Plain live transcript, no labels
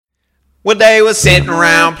Well, they were sitting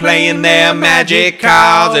around playing their magic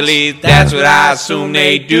cards. At least that's what I assume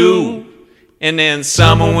they do. And then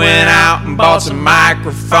someone went out and bought some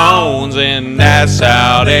microphones, and that's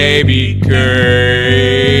how they became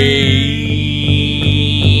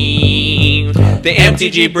the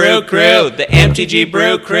MTG Brew Crew, the MTG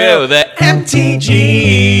Brew Crew, the MTG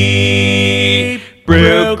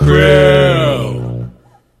Brew Crew.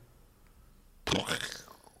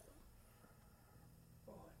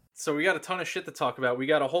 So we got a ton of shit to talk about. We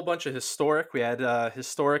got a whole bunch of historic. We had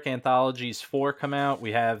Historic Anthologies 4 come out.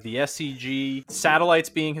 We have the SCG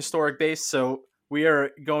satellites being historic based. So we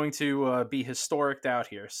are going to be historic out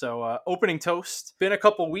here. So opening toast. Been a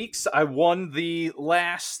couple weeks. I won the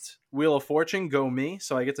last Wheel of Fortune. Go me.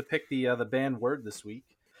 So I get to pick the banned word this week.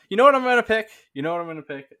 You know what I'm going to pick?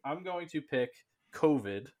 I'm going to pick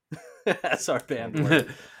COVID as our banned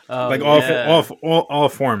word. All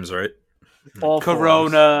forms, right? All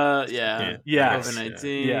Corona, forms. yes.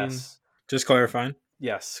 COVID-19. Yes. Just clarifying.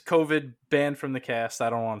 Yes. COVID banned from the cast. I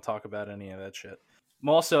don't want to talk about any of that shit.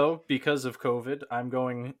 Also, because of COVID, I'm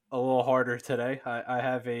going a little harder today. I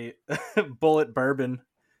have a bullet bourbon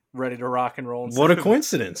ready to rock and roll. What a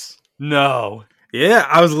coincidence. No. Yeah,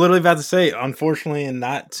 I was literally about to say, unfortunately, in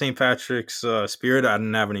not St. Patrick's spirit, I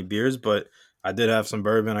didn't have any beers, but I did have some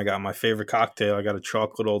bourbon. I got my favorite cocktail. I got a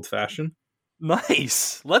chocolate old fashioned.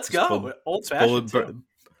 Nice. Let's go. Old fashioned.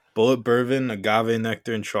 Bullet bourbon, agave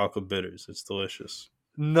nectar, and chocolate bitters. It's delicious.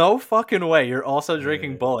 No fucking way. You're also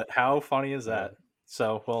drinking Bullet. How funny is that?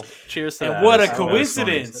 So, well, cheers to that. And what a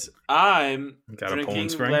coincidence. I'm Got drinking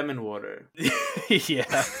lemon water.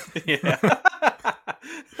 Yeah.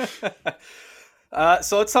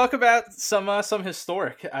 So let's talk about some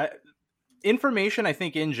historic. Information, I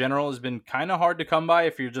think, in general has been kind of hard to come by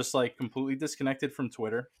if you're just like completely disconnected from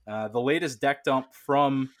Twitter. The latest deck dump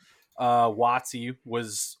from WotC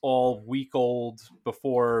was all week old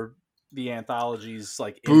before the anthologies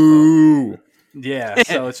like Boo. Yeah,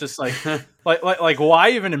 so it's just like why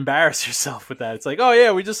even embarrass yourself with that? It's like, oh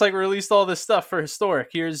yeah, we just like released all this stuff for historic.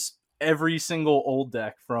 Here's every single old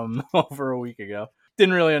deck from over a week ago.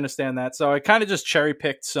 Didn't really understand that, so I kind of just cherry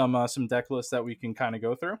picked some deck lists that we can kind of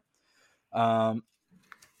go through.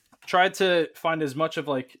 Tried to find as much of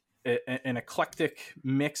like an eclectic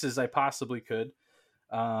mix as I possibly could.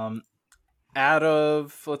 Out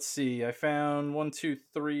of, let's see, I found 1, 2,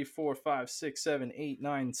 3, 4, 5, 6, 7, 8,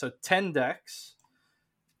 9, so 10 decks.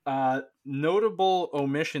 Notable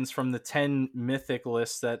omissions from the 10 mythic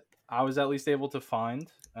lists that I was at least able to find.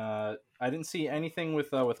 I didn't see anything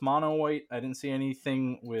with Mono White. I didn't see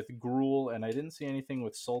anything with Gruul, and I didn't see anything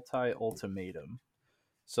with Sultai Ultimatum.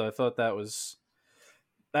 So I thought that was...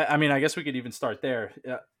 I mean, I guess we could even start there.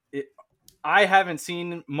 I haven't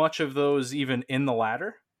seen much of those even in the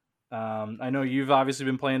ladder. I know you've obviously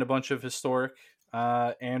been playing a bunch of historic.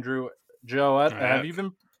 Andrew, Joe, have you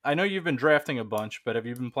been... I know you've been drafting a bunch, but have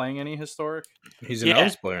you been playing any historic? He's an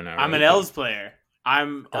Elves player now, right? I'm an Elves player.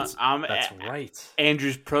 That's right.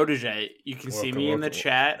 Andrew's protege. You can see me in the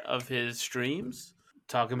chat of his streams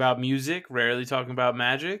talking about music, rarely talking about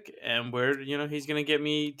Magic, and where he's gonna get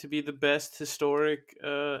me to be the best historic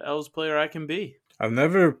Elves player I can be. I've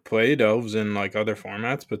never played Elves in like other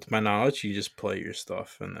formats, but to my knowledge, you just play your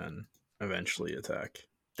stuff and then eventually attack.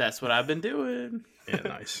 That's what I've been doing. Yeah,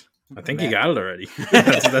 nice. I think you got it already.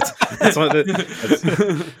 that's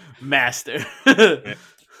Master.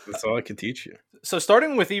 That's all I can teach you. So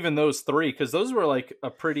starting with even those three, because those were like a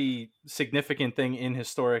pretty significant thing in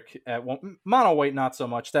historic. At one, Mono White, not so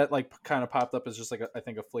much. That like kind of popped up as just like I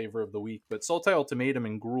think a flavor of the week. But Sultai Ultimatum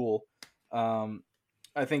and Gruul,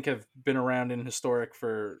 I think have been around in historic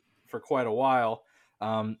for quite a while.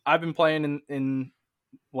 I've been playing in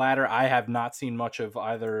ladder. I have not seen much of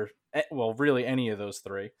either. Well, really any of those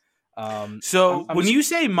three. So when you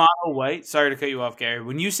say Mono White, sorry to cut you off, Gary.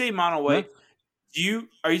 When you say Mono White. Are you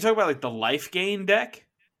talking about like the life gain deck?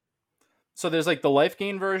 So there's like the life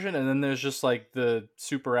gain version, and then there's just like the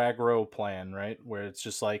super aggro plan, right? Where it's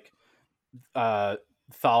just like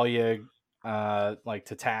Thalia like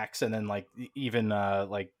to tax, and then like even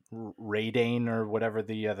like Raydane or whatever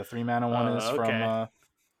the 3-mana one is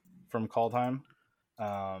from Kaldheim.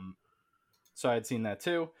 So I had seen that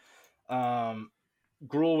too.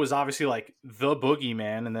 Gruul was obviously like the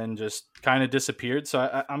boogeyman and then just kind of disappeared.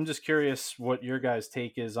 So I'm just curious what your guys'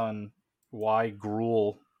 take is on why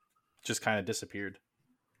Gruul just kind of disappeared.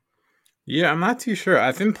 Yeah, I'm not too sure.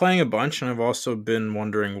 I've been playing a bunch, and I've also been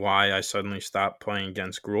wondering why I suddenly stopped playing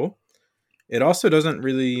against Gruul. It also doesn't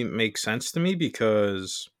really make sense to me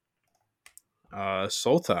because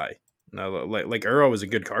Sultai, like Uro was a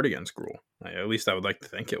good card against Gruul. At least I would like to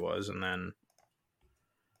think it was, and then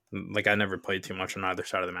like I never played too much on either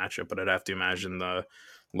side of the matchup, but I'd have to imagine the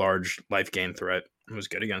large life gain threat was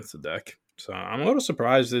good against the deck. So I'm a little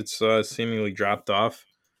surprised it's seemingly dropped off.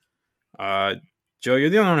 Joe, you're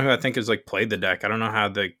the only one who I think has like played the deck. I don't know how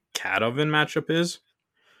the Cat Oven matchup is.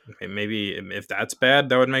 Maybe if that's bad,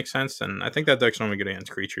 that would make sense. And I think that deck's only good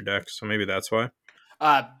against creature decks, so maybe that's why.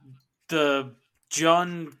 The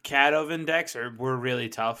Jund Cat Oven decks were really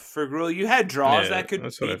tough for Gruul. You had draws that could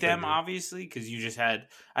beat them, obviously, because you just had,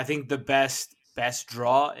 I think, the best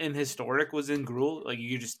draw in Historic was in Gruul. Like,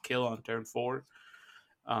 you could just kill on turn 4.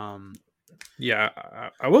 Yeah,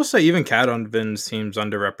 I will say even Cat Oven seems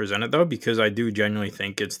underrepresented, though, because I do genuinely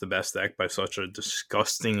think it's the best deck by such a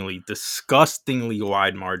disgustingly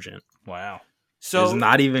wide margin. Wow. So it's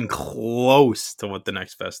not even close to what the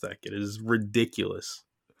next best deck is. It is ridiculous.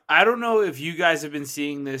 I don't know if you guys have been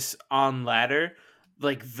seeing this on Ladder,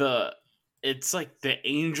 it's like the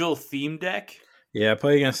Angel theme deck. Yeah, I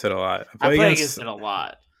play against it a lot. I play against it a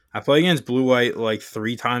lot. I play against Blue-White like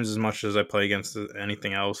 3 times as much as I play against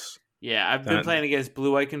anything else. Yeah, I've been playing against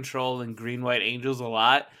Blue-White Control and Green-White Angels a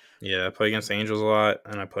lot. Yeah, I play against Angels a lot,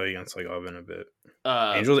 and I play against like Oven a bit.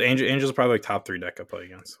 Angels are probably like top 3 deck I play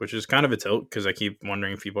against, which is kind of a tilt because I keep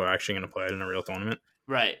wondering if people are actually going to play it in a real tournament.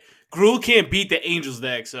 Right. Gruul can't beat the Angels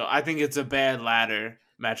deck, so I think it's a bad ladder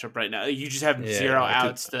matchup right now. You just have 0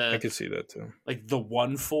 outs I could see that too. Like the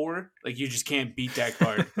 1/4. Like you just can't beat that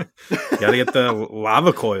card. Gotta get the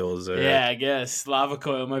lava coils there. Yeah, I guess. Lava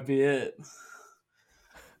coil might be it.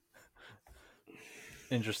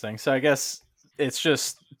 Interesting. So I guess it's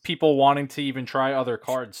just people wanting to even try other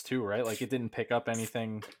cards too, right? Like it didn't pick up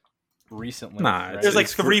anything recently. Nah, right? There's like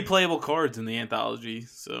 3 playable cards in the anthology,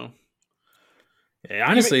 so yeah,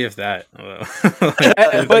 honestly, if that.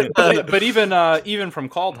 but even from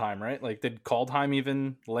Kaldheim, right? Like, did Kaldheim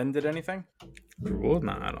even lend it anything? Well,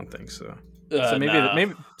 no, I don't think so.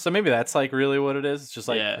 So maybe that's like really what it is. It's just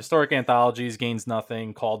like Historic Anthologies gains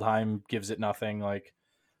nothing. Kaldheim gives it nothing. Like,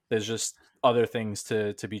 there's just other things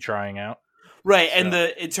to be trying out. Right, so. And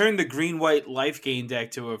it turned the green-white life gain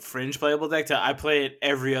deck to a fringe playable deck. I play it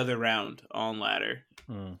every other round on Ladder.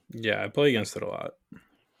 Yeah, I play against it a lot.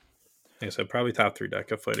 Like I said, probably top 3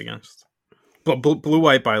 deck I've played against. But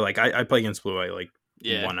Blue-White by like I play against Blue-White like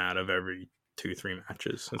 1 out of every 2-3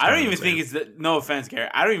 matches. I don't even think it's no offense,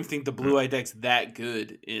 Gary. I don't even think the Blue-White deck's that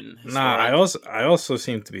good in Historic. Nah, I also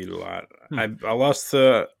seem to beat a lot. I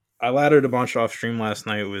laddered a bunch off stream last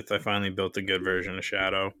night I finally built a good version of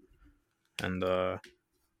Shadow. And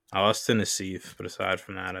I lost to Nassif, but aside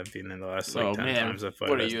from that, I've beaten in the last 10 times I've played.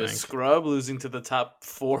 What are you, a scrub losing to the top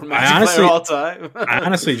 4 Magic player all time? I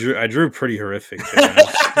honestly drew pretty horrific.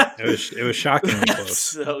 It was shockingly close.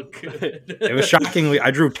 So good. It was shockingly.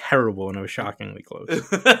 I drew terrible, and it was shockingly close.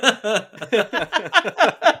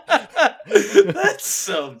 That's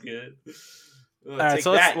so good. Take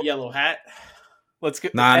that, Yellow Hat. Let's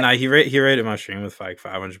get. Nah. He rated my stream with like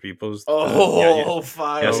 500 people.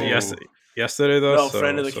 Yesterday though. No,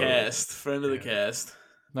 friend of the cast. Friend of the cast.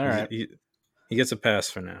 All right. He gets a pass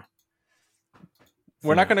for now.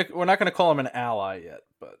 We're not gonna call him an ally yet,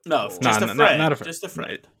 but no, just a friend. Not a friend. Just a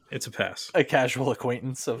friend. It's a pass. A casual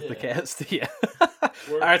acquaintance of the cast. Yeah.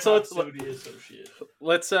 All right, so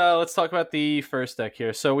let's talk about the first deck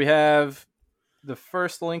here. So we have the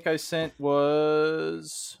first link I sent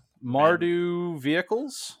was Mardu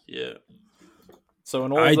Vehicles. Yeah.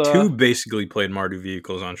 So I too basically played Mardu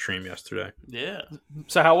Vehicles on stream yesterday. Yeah.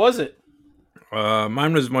 So how was it?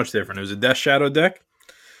 Mine was much different. It was a Death Shadow deck,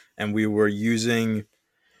 and we were using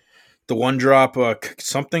the 1-drop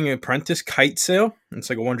something Apprentice Kite Sail. It's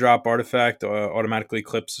like a 1-drop artifact, automatically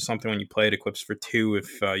eclipses something when you play it. Eclipses for 2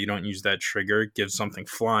 if you don't use that trigger. It gives something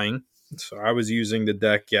flying. So I was using the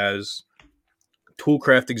deck as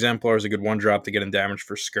Toolcraft Exemplar is a good 1-drop to get in damage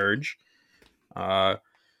for Scourge.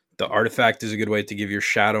 The artifact is a good way to give your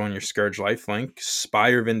Shadow and your Scourge lifelink.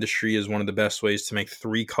 Spire of Industry is one of the best ways to make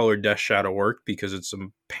 3-color Death Shadow work because it's a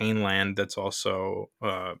pain land that's also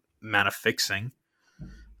mana fixing.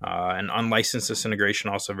 And Unlicensed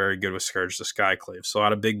Disintegration also very good with Scourge the Skyclave. So a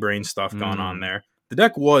lot of big brain stuff going on there. The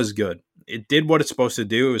deck was good. It did what it's supposed to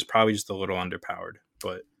do. It was probably just a little underpowered.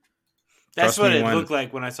 But that's what it looked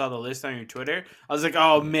like when I saw the list on your Twitter. I was like,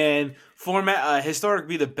 oh man, Historic would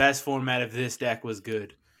be the best format if this deck was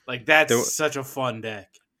good. Like that's such a fun deck.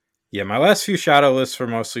 Yeah, my last few Shadow lists were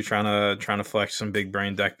mostly trying to flex some big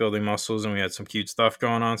brain deck building muscles, and we had some cute stuff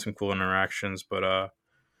going on, some cool interactions, but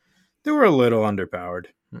they were a little underpowered,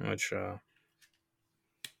 which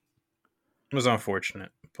was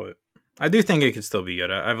unfortunate. But I do think it could still be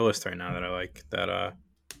good. I have a list right now that I like. That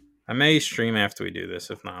I may stream after we do this.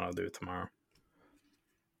 If not, I'll do it tomorrow.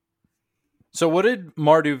 So what did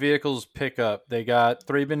Mardu Vehicles pick up? They got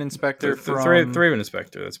Thraben Inspector from Thraben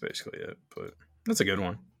Inspector. That's basically it. But that's a good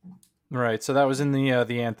one. Right. So that was in the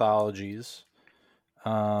anthologies.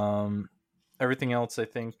 Everything else, I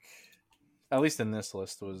think, at least in this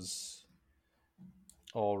list, was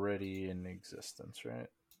already in existence, right?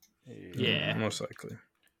 Yeah. Most likely.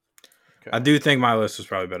 Okay. I do think my list was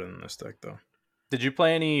probably better than this deck, though. Did you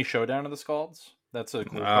play any Showdown of the Scalds? That's a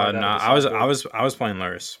cool card. No, I was playing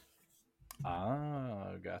Luris.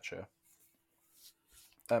 Ah, gotcha.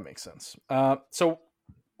 That makes sense. So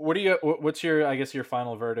what's your, I guess, your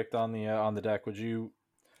final verdict on the deck? Would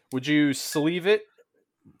you sleeve it,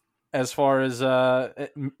 as far as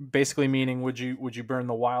basically meaning would you burn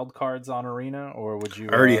the wild cards on Arena, or would you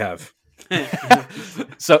I already have.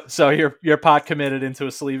 so you're pot committed into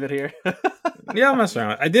a sleeve it here? Yeah, I'll mess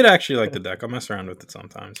around. I did actually like the deck. I'll mess around with it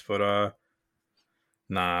sometimes, but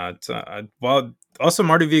nah. It's well, also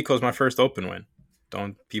Mardu Vehicle is my first open win.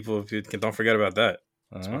 Don't forget about that.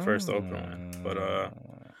 It's my first open win. But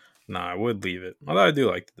nah, I would leave it. Although I do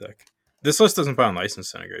like the deck. This list doesn't put on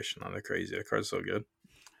License Integration on. They're crazy. That card's so good.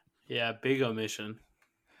 Yeah, big omission.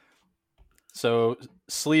 So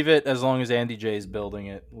sleeve it as long as Andy J is building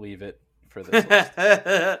it. Leave it for this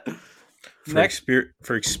list.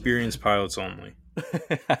 For experienced pilots only.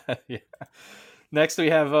 Yeah. Next we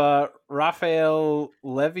have Raphael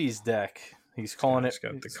Levy's deck. He's calling He's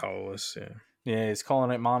got the colorless, yeah. Yeah, he's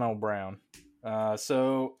calling it Mono Brown.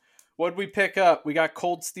 So what'd we pick up? We got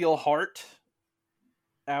Cold Steel Heart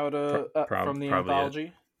out of from the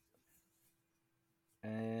anthology.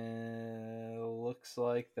 And looks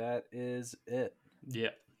like that is it. Yeah.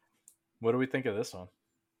 What do we think of this one?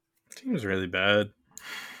 Seems really bad.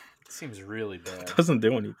 It seems really bad. It doesn't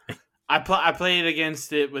do anything. I played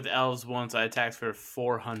against it with elves once. I attacked for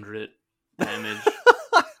 400 damage.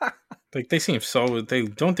 Like they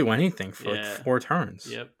don't do anything for like 4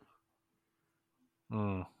 turns. Yep.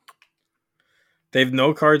 They have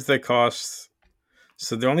no cards that cost.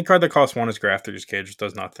 So the only card that costs 1 is Grafter's Cage, which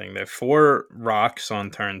does nothing. They have 4 rocks on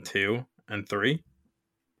turn 2 and 3.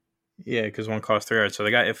 Yeah, because 1 costs 3. Right, so they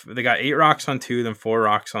got 8 rocks on 2, then 4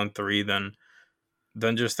 rocks on 3, then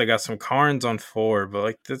just they got some Karns on 4. But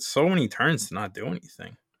like that's so many turns to not do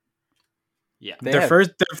anything. Yeah, their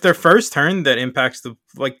first turn that impacts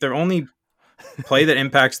their only play that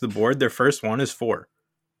impacts the board. Their first one is 4.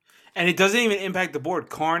 And it doesn't even impact the board.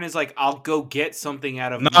 Karn is like, I'll go get something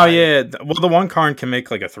out of. Yeah. Well, the one Karn can make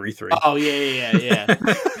like a 3/3. Oh yeah.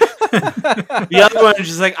 The other one is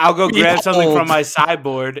just like, I'll go grab something from my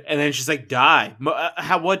sideboard, and then she's like, die.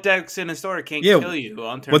 What decks in a store can't kill you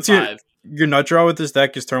on turn 5? Your nut draw with this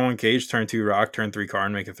deck is turn 1 Cage, turn 2 Rock, turn 3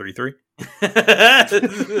 Karn, make a 3/3.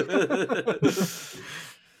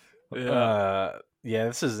 Yeah,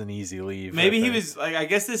 this is an easy leave. Maybe he was like, I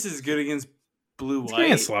guess this is good against blue white. It's good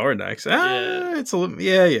against slower decks. It's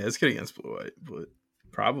it's good against blue white, but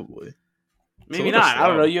probably. Maybe not. Slow. I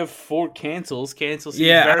don't know. You have 4 cancels. Cancels.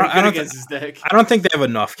 Yeah, very good against this deck. I don't think they have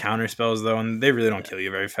enough counter spells though, and they really don't kill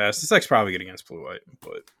you very fast. This deck's probably good against blue white,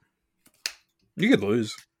 but you could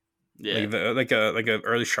lose. Yeah, like a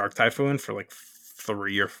early Shark Typhoon for like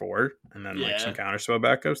 3 or 4, and then like some counter spell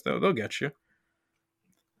backups. They'll get you.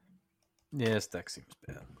 Yeah, this deck seems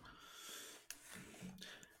bad.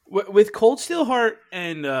 With Cold Steel Heart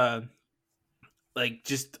and like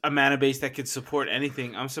just a mana base that could support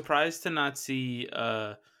anything, I'm surprised to not see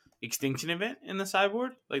Extinction Event in the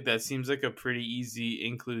sideboard. Like that seems like a pretty easy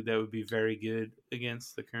include that would be very good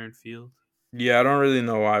against the current field. Yeah, I don't really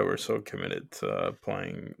know why we're so committed to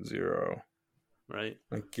playing 0. Right.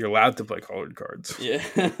 Like you're allowed to play colored cards. Yeah.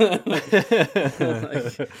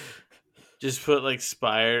 Just put like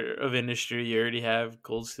Spire of Industry. You already have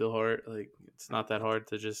Cold Steel Heart. Like it's not that hard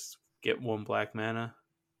to just get 1 black mana.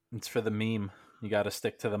 It's for the meme. You got to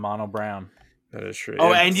stick to the mono brown. That is true.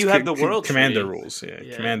 Oh, and you have the world commander tree. Rules. Yeah,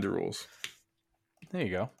 commander rules. There you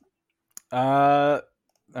go. All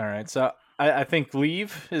right. So I think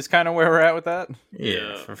leave is kind of where we're at with that.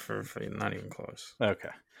 Yeah. For not even close. Okay.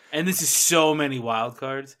 And this is so many wild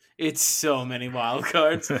cards. It's so many wild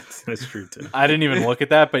cards. That's true too. I didn't even look at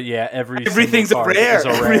that, but yeah, everything's a rare. Is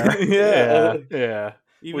a rare. Yeah.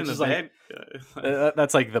 Even which the is bad.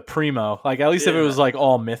 That's like the primo. Like at least if it was like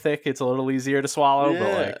all mythic, it's a little easier to swallow.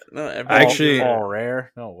 But like all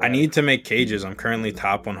rare. No way. I need to make cages. I'm currently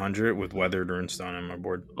top 100 with Weathered Runestone on my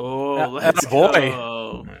board. Oh, let's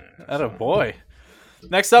go. That a boy.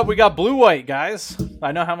 Next up, we got blue white, guys.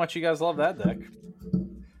 I know how much you guys love that deck.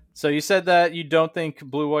 So you said that you don't think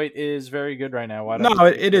blue white is very good right now. Why don't No,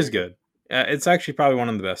 it is good. It's actually probably one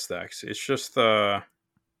of the best decks. It's just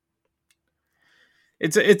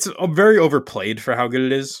it's very overplayed for how good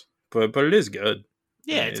it is. but it is good.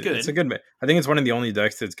 Yeah, it's good. It's a good. I think it's one of the only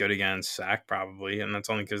decks that's good against Sack, probably, and that's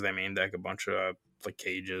only because they main deck a bunch of like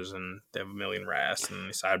cages and they have a million Wraths and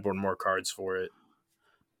they sideboard more cards for it.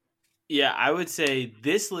 Yeah, I would say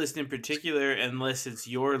this list in particular, unless it's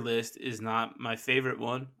your list, is not my favorite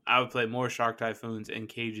one. I would play more Shark Typhoons and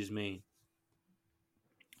Cage's main.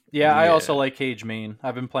 Yeah, I also like Cage main.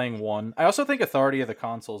 I've been playing one. I also think Authority of the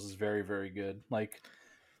Consuls is very, very good. Like,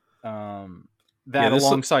 that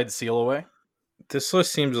alongside Seal Away. This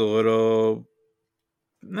list seems a little...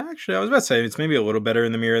 Actually, I was about to say it's maybe a little better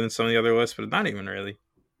in the mirror than some of the other lists, but not even really.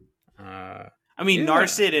 I mean,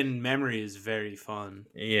 Narset and Memory is very fun.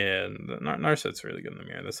 Yeah, Narset's really good in the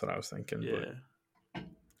mirror. That's what I was thinking. Yeah. But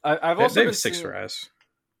I've also they have 6 Wraths.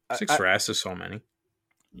 6 Wraths is so many.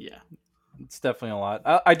 Yeah. It's definitely a lot.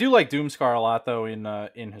 I do like Doomscar a lot, though,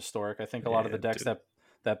 in Historic. I think a lot of the decks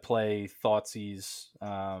that play Thoughtseize,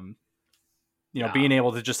 being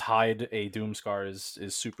able to just hide a Doomscar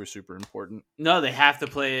is super, super important. No, they have to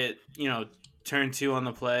play it, turn 2 on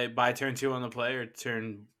the play, by turn 2 on the play, or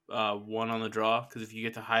turn 1 on the draw. Because if you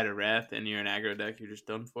get to hide a Wrath and you're an aggro deck, you're just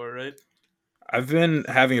done for, right? I've been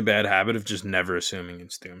having a bad habit of just never assuming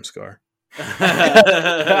it's Doomscar.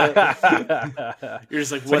 You're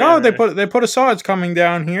just like, they put a Swords coming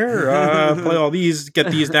down here. Play all these, get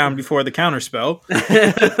these down before the counter spell.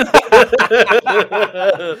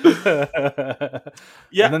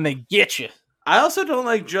 Yeah, and then they get you. I also don't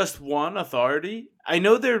like just one Authority. I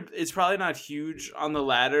know it's probably not huge on the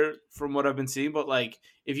ladder from what I've been seeing, but like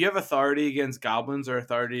if you have Authority against Goblins or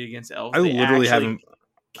Authority against Elves, I literally haven't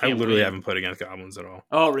played against Goblins at all.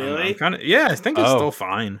 Oh, really? I think it's still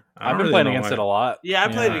fine. I've been playing against it a lot. Yeah, I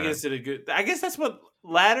played against it a good. I guess that's what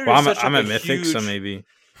ladder. Well, is I'm at Mythic, so maybe.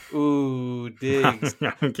 Ooh, digs.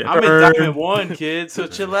 I'm at Diamond 1, kid. So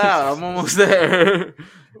chill out. I'm almost there.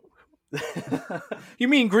 You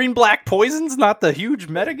mean green black poison's not the huge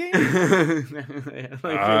metagame?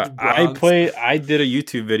 I did a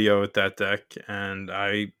YouTube video with that deck and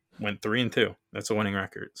I went 3-2. That's a winning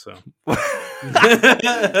record. So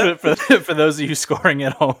for those of you scoring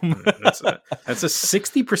at home, that's a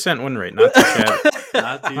 60% win rate. Not too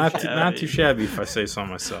shabby. Not too shabby if I say so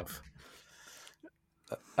myself.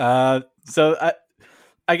 So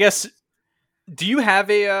I guess. Do you have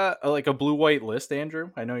a blue-white list,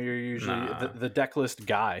 Andrew? I know you're usually the deck list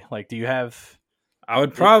guy. Like, do you have? I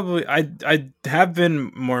would probably. I have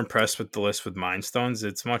been more impressed with the list with Mind Stones.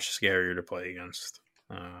 It's much scarier to play against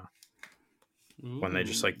when they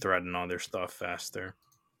just like threaten all their stuff faster.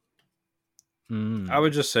 I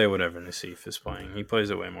would just say whatever Nassif is playing. He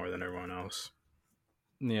plays it way more than everyone else.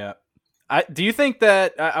 Yeah. Do you think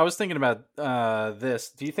that I was thinking about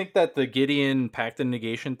this? Do you think that the Gideon Pact and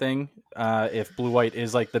Negation thing, if blue white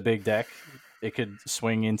is like the big deck, it could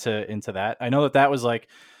swing into that? I know that was like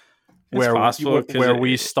where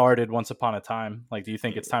we started once upon a time. Like, do you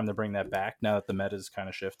think it's time to bring that back now that the meta's kind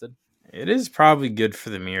of shifted? It is probably good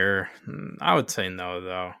for the mirror. I would say no,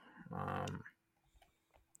 though.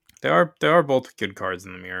 They are both good cards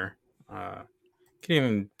in the mirror. You can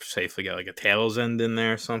even safely get like a Tail's End in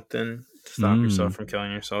there or something to stop yourself from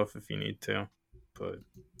killing yourself if you need to. But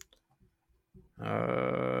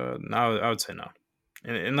no, I would say no.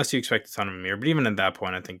 Unless you expect a ton of a mirror. But even at that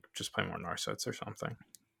point, I think just play more Narsets or something.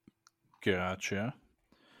 Gotcha.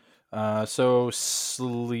 So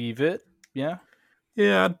sleeve it, yeah?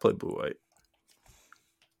 Yeah, I'd play blue-white.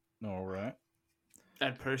 All right.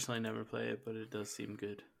 I'd personally never play it, but it does seem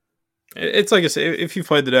good. It's like I say, if you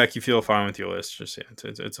played the deck, you feel fine with your list. Just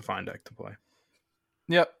it's a fine deck to play.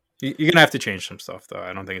 Yep. You're gonna have to change some stuff though.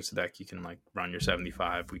 I don't think it's a deck you can like run your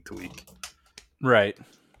 75 week to week. Right.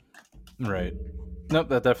 Nope,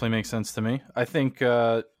 that definitely makes sense to me. I think,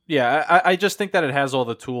 I just think that it has all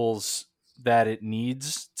the tools that it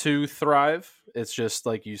needs to thrive. It's just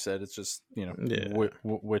like you said. It's just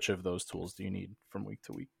which of those tools do you need from week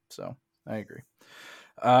to week? So I agree.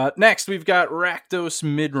 Next, we've got Rakdos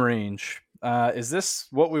Midrange. Is this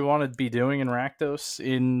what we want to be doing in Rakdos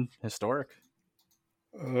in Historic?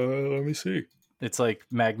 Let me see. It's like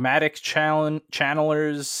Magmatic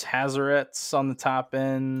Channelers, Hazarets on the top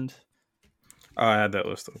end. Oh, I had that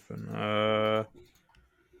list open.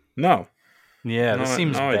 No. Yeah, this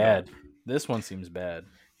seems bad. This one seems bad.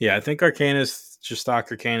 Yeah, I think Arcanist, just stock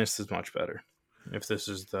Arcanist is much better. If this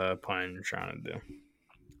is the plan you're trying to do.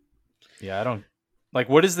 Yeah, I don't... Like,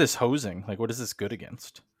 what is this hosing? Like, what is this good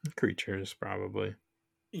against? Creatures, probably.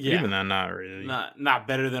 Yeah. Even then, not really. Not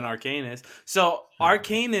better than Arcanist. So,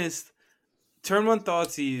 Arcanist, turn 1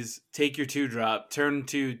 Thoughtseize, take your 2-drop. Turn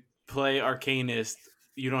 2, play Arcanist.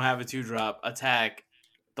 You don't have a 2-drop. Attack.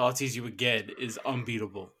 Thoughtseize you would get is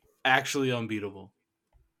unbeatable. Actually unbeatable.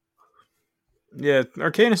 Yeah,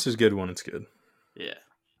 Arcanus is good when it's good. Yeah.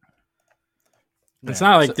 It's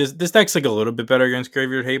not like this deck's like a little bit better against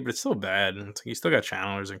Graveyard Hate, but it's still bad. And it's like you still got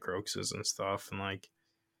Channelers and Croxes and stuff, and like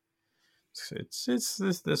it's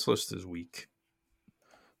this list is weak.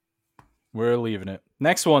 We're leaving it.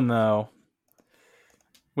 Next one though,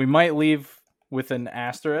 we might leave with an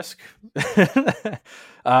asterisk.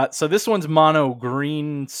 So this one's mono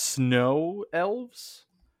green snow elves.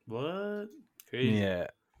 What? Crazy. Yeah.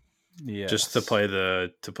 Yeah. Just to play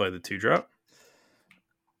the 2-drop.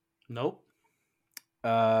 Nope.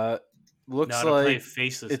 Looks no, like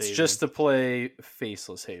Faceless it's Haven. just to play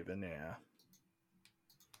Faceless Haven. Yeah.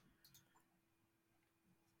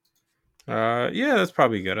 Yeah, that's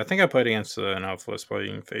probably good. I think I played against an elf list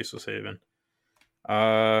playing Faceless Haven.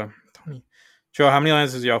 20. Joe, how many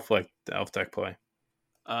lands does the elf deck play?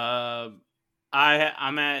 I'm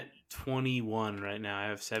at 21 right now. I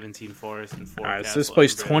have 17 Forest and 4 All right, Castle so this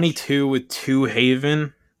plays and Bridge. 22 with 2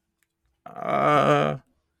 Haven.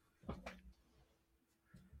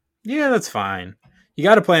 Yeah, that's fine. You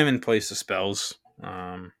got to play them in place of spells.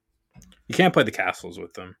 You can't play the castles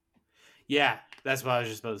with them. Yeah, that's what I was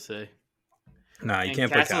just about to say. No, you And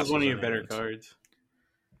can't play Castle castles. is one of your in better Havens. cards.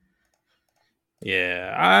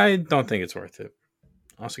 Yeah, I don't think it's worth it.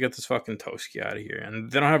 Also, get this fucking Toski out of here,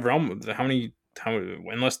 and they don't have Realm. How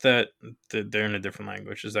unless they're in a different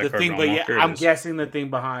language. Is that The card thing, Realm but yeah, Walker? I'm Is- guessing the thing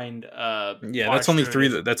behind Yeah, that's only Parchment 3.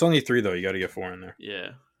 is- That's only 3 though. You got to get 4 in there.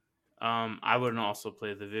 Yeah. I wouldn't also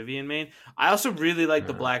play the Vivian main. I also really like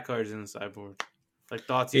the black cards in the sideboard. Like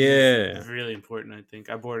Thoughtseize is really important, I think.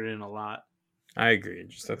 I boarded in a lot. I agree.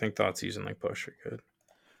 I think Thoughtseize and like Push are good.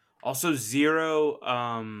 Also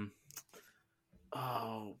 0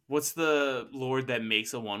 what's the lord that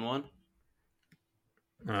makes a 1/1?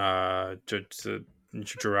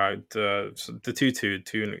 Gerard, the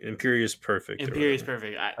 2/2 Imperious Perfect. Imperious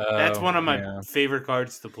Perfect. That's one of my favorite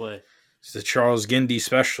cards to play. It's the Charles Gindy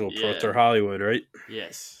special, Protor Hollywood, right?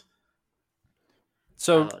 Yes.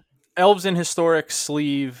 So elves in historic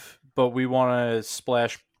sleeve, but we want to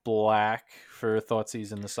splash black for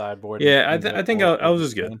Thoughtseize in the sideboard. Yeah, I think elves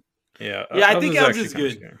is good. Yeah, I think elves is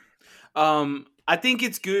actually good. I think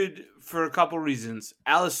it's good for a couple reasons.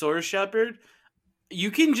 Allosaurus Shepherd,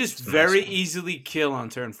 you can just very easily kill on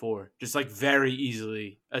turn 4. Just like very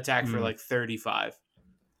easily attack for like 35.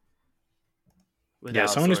 Yeah,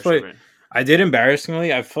 someone who's played. I did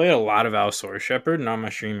embarrassingly. I've played a lot of Allosaurus Shepherd, and on my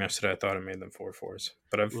stream yesterday, I thought I made them 4/4s.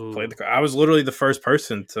 But I've played the. I was literally the first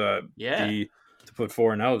person to put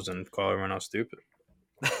 4 in elves and call everyone else stupid.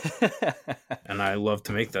 And I love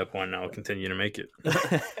to make that point, and I'll continue to make it.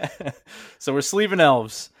 So we're sleeving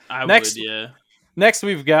elves. Next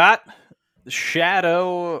we've got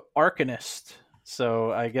Shadow Arcanist.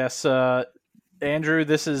 So I guess Andrew,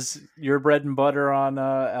 this is your bread and butter on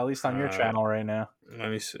at least on your channel right now. Let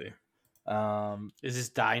me see. Is this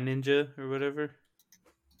Die Ninja or whatever?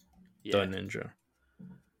 Yeah. Die Ninja.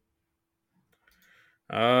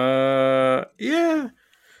 Yeah.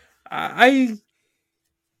 I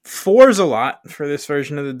 4 is a lot for this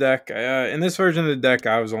version of the deck. In this version of the deck,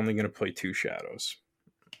 I was only going to play 2 Shadows.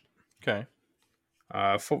 Okay.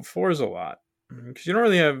 4 is a lot because you don't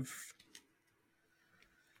really have.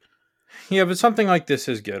 Yeah, but something like this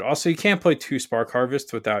is good. Also, you can't play 2 Spark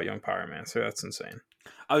Harvest without Young Pyromancer. That's insane.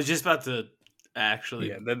 I was just about to actually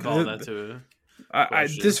call that to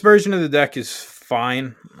this version of the deck is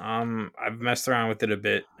fine. I've messed around with it a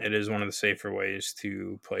bit. It is one of the safer ways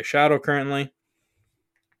to play Shadow currently.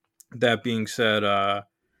 That being said,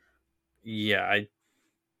 you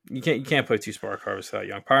can't play 2 Spark Harvest without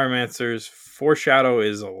Young Pyromancers. 4 Shadow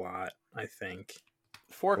is a lot, I think.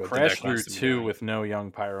 4 Crash through 2 with no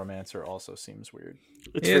Young Pyromancer also seems weird.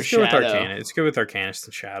 It's good with Arcanist. It's good with Arcanist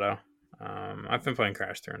and Shadow. I've been playing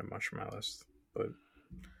Crash through in a bunch of my list, but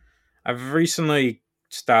I've recently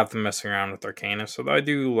stopped messing around with Arcanist. So I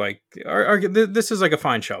do like this is like a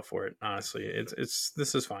fine shelf for it. Honestly, this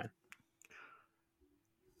is fine.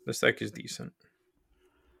 This deck is decent.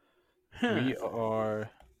 We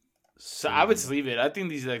are. So I would sleeve it. I think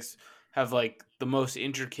these decks have like the most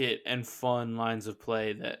intricate and fun lines of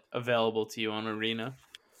play that available to you on Arena.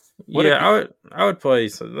 I would play.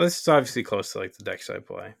 So this is obviously close to like the decks I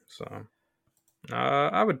play. So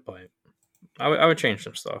I would play it. I would change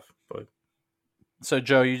some stuff, but. So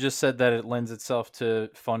Joe, you just said that it lends itself to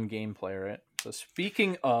fun gameplay, right? So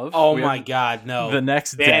speaking of, oh my god, no! The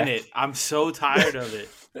next ban deck. it. I'm so tired of it.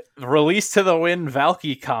 Release to the Wind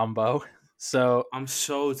Valky combo. So I'm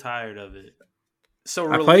so tired of it.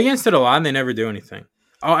 So I play against it a lot, and they never do anything.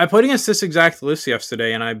 Oh, I played against this exact list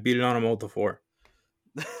yesterday, and I beat it on a multi 4.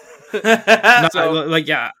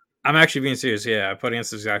 I'm actually being serious. Yeah, I put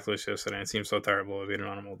against exact list yesterday, and it seems so terrible. I beat it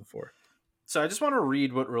on a mold before. So I just want to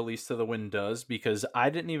read what Release to the Wind does, because I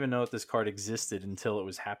didn't even know that this card existed until it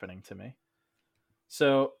was happening to me.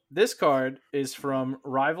 So this card is from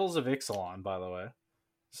Rivals of Ixalan, by the way.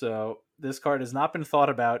 So this card has not been thought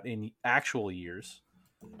about in actual years.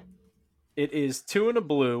 It is 2 and a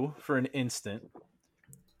blue for an instant.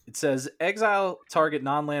 It says exile target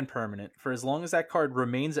non-land permanent. For as long as that card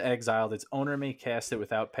remains exiled, its owner may cast it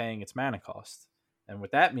without paying its mana cost. And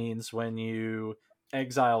what that means, when you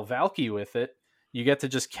exile Valky with it, you get to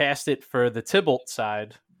just cast it for the Tibalt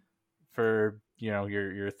side for, you know,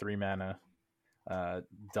 your 3 mana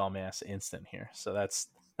dumbass instant here. So that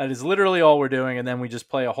is literally all we're doing, and then we just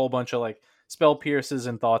play a whole bunch of like Spell Pierces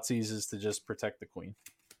and Thought Seizes to just protect the queen.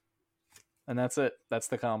 And that's it. That's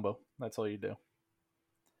the combo. That's all you do.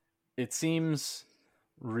 It seems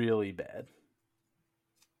really bad.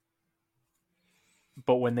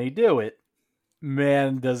 But when they do it,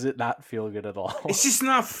 man, does it not feel good at all. It's just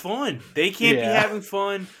not fun. They can't be having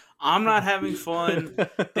fun. I'm not having fun.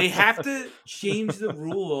 They have to change the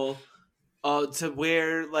rule to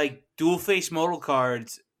where like dual face modal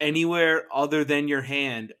cards anywhere other than your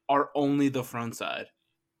hand are only the front side.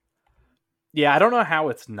 Yeah, I don't know how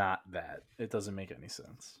it's not that. It doesn't make any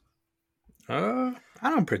sense. I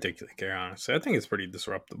don't particularly care, honestly. I think it's pretty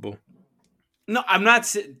disruptible. No, I'm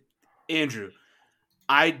not, Andrew.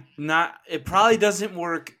 It probably doesn't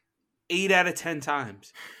work 8 out of 10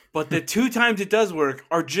 times, but the 2 times it does work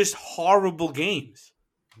are just horrible games.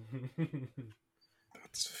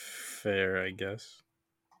 That's fair, I guess.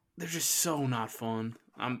 They're just so not fun.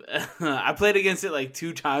 I played against it like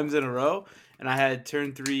 2 times in a row, and I had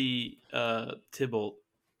turn 3 Tibalt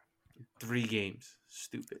 3 games.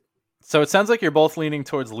 Stupid. So it sounds like you're both leaning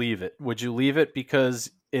towards leave it. Would you leave it because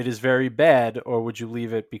it is very bad, or would you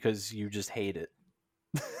leave it because you just hate it?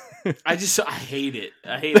 I hate it.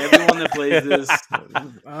 I hate everyone that plays this.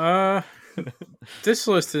 This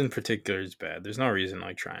list in particular is bad. There's no reason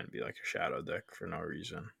like trying to be like a shadow deck for no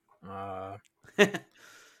reason.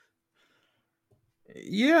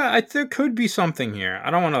 Yeah, there could be something here. I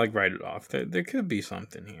don't want to like write it off. There could be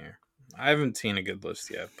something here. I haven't seen a good list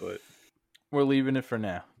yet, but we're leaving it for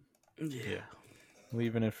now. Yeah.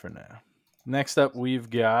 Leaving it for now. Next up, we've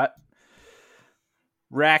got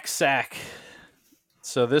Rack-Sack.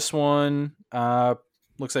 So this one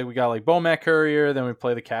looks like we got like Bomat Courier, then we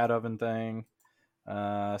play the Cat Oven thing,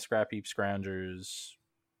 Scrap Heap Scroungers,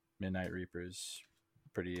 Midnight Reapers.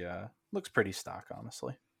 Pretty looks pretty stock,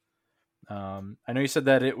 honestly. I know you said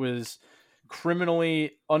that it was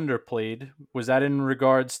criminally underplayed. Was that in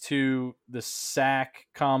regards to the sack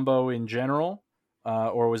combo in general?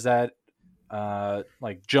 Or was that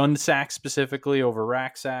like Jund Sack specifically over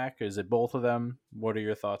Rack-Sack? Is it both of them? What are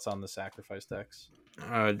your thoughts on the sacrifice decks?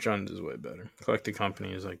 Jund is way better. Collected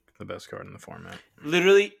Company is like the best card in the format.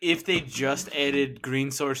 Literally, if they just added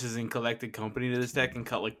Green Sources and Collected Company to this deck and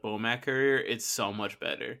cut like Bomat Courier, it's so much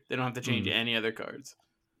better. They don't have to change any other cards.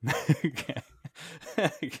 Okay.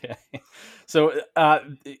 Okay. So,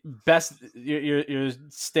 best you're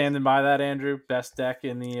standing by that, Andrew. Best deck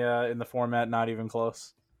in the format, not even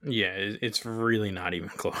close. Yeah, it's really not even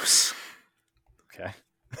close. Okay.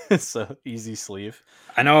 So easy sleeve.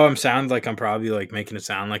 I know I'm probably like making it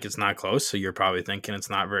sound like it's not close, so you're probably thinking it's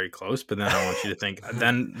not very close, but then I want you to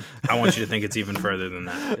think it's even further than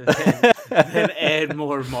that. Then add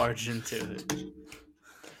more margin to it.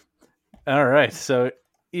 All right, so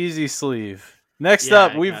easy sleeve. Next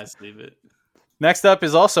up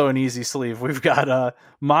is also an easy sleeve. We've got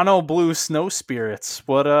Mono Blue Snow Spirits.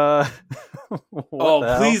 What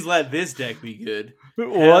please let this deck be good.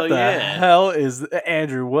 What the hell is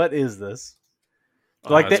Andrew? What is this?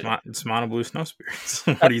 It's Mono Blue Snow Spirits.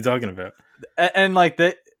 What are you talking about? And like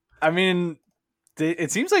that, I mean,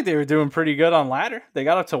 it seems like they were doing pretty good on ladder. They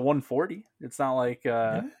got up to 140. It's not like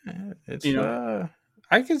I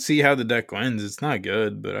can see how the deck wins. It's not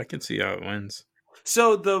good, but I can see how it wins.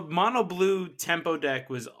 So the Mono Blue Tempo deck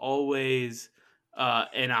was always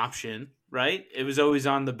an option, right? It was always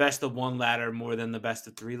on the best of 1 ladder more than the best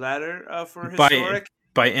of 3 ladder for Historic.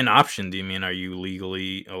 By an option, do you mean are you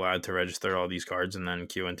legally allowed to register all these cards and then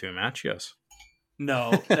queue into a match? Yes.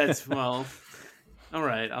 No, that's well. All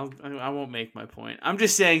right, I won't make my point. I'm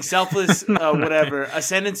just saying, Selfless, whatever.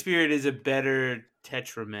 Ascendant Spirit is a better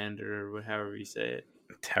Tetramander, or however you say it.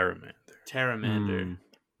 Terramander.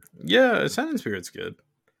 Yeah, Ascendant Spirit's good.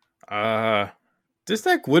 This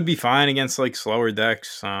deck would be fine against like slower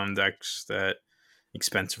decks, decks that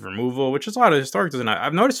expensive removal, which is a lot of Historic doesn't have.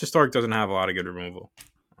 I've noticed Historic doesn't have a lot of good removal.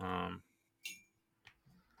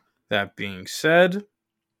 That being said,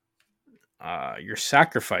 Your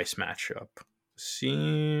sacrifice matchup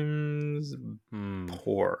seems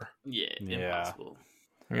poor. Yeah, impossible.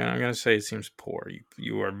 I'm gonna say it seems poor.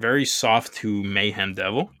 You are very soft to Mayhem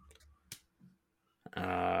Devil.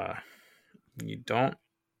 You don't.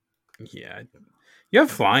 Yeah, you have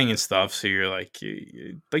flying and stuff, so you're like,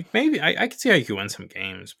 maybe I could see how you could win some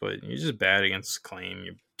games, but you're just bad against Claim.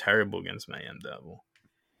 You're terrible against Mayhem Devil.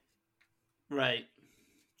 Right.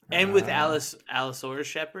 And with Allosaurus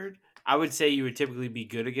Shepherd, I would say you would typically be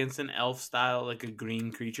good against an elf style, like a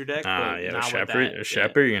green creature deck. But yeah, not Shepherd,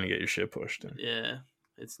 Shepherd, you're gonna get your shit pushed in. Yeah,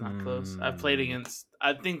 it's not close. I've played against,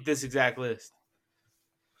 I think, this exact list.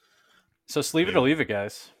 So sleeve it or leave it,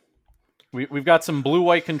 guys. We've got some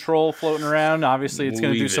blue-white control floating around. Obviously, it's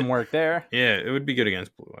going to do some work there. Yeah, it would be good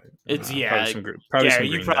against blue-white. It's probably some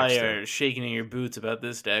you probably are shaking in your boots about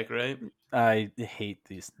this deck, right? I hate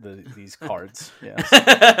these cards. Yeah,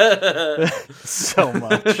 so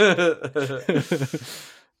much.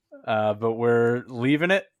 But we're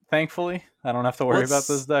leaving it. Thankfully, I don't have to worry about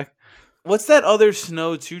this deck. What's that other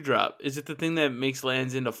snow 2-drop? Is it the thing that makes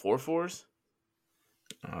lands into 4/4s?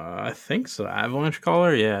 I think so. Avalanche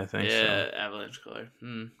Caller? Yeah, I think so. Yeah, Avalanche Caller.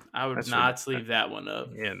 I would not sleeve that one up.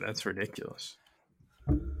 Yeah, that's ridiculous.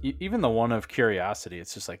 Even the one of Curiosity,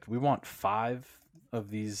 it's just like, we want 5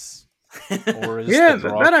 of these auras. Yeah,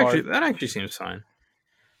 that actually seems fine.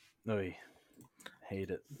 Oy,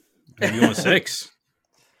 hate it. Maybe you want 6.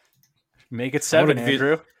 Make it 7,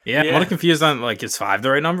 Andrew. Yeah, I'm a little confused on, like, is 5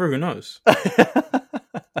 the right number? Who knows? All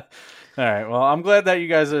right, well, I'm glad that you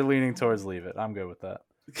guys are leaning towards leave it. I'm good with that.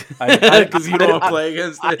 Because you don't play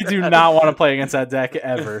against it. I do not want to play against that deck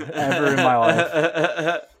ever in my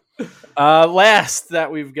life. Last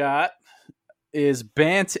that we've got is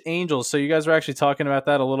Bant Angels. So you guys were actually talking about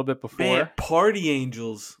that a little bit before. Bant Party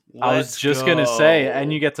Angels. I was just going to say,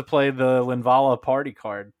 and you get to play the Linvala party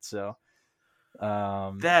card. So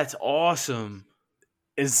that's awesome.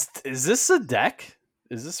 Is this a deck?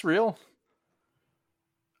 Is this real?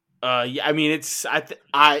 Yeah, I mean, it's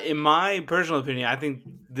in my personal opinion, I think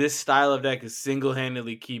this style of deck is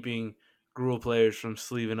single-handedly keeping Gruul players from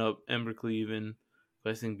sleeving up Embercleave and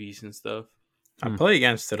Questing Beast and stuff. I play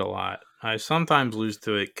against it a lot. I sometimes lose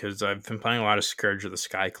to it because I've been playing a lot of Scourge of the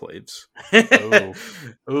Skyclaves.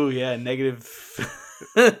 Oh yeah, negative.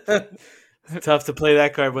 Tough to play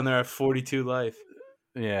that card when they're at 42 life.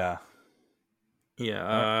 Yeah.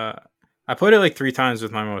 Yeah. I played it like 3 times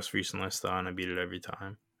with my most recent list, though, and I beat it every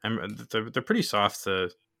time. They're pretty soft to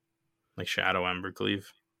like Shadow Embercleave.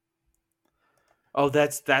 Oh,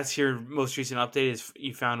 that's your most recent update. Is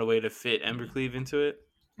you found a way to fit Embercleave into it?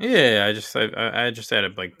 Yeah, I just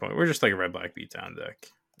added like we're just like a red black beatdown deck.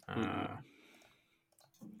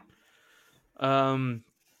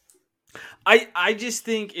 I just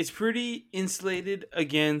think it's pretty insulated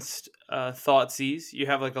against Thoughtseize. You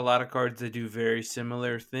have like a lot of cards that do very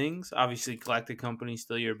similar things. Obviously, Galactic Company is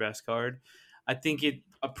still your best card. I think it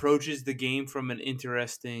approaches the game from an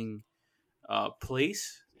interesting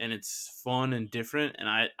place, and it's fun and different. And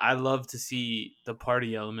I love to see the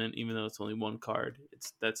party element, even though it's only one card.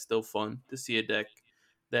 That's still fun to see a deck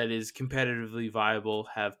that is competitively viable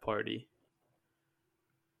have party.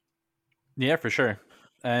 Yeah, for sure.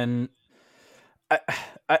 And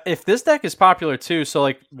if this deck is popular too, so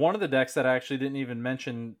like one of the decks that I actually didn't even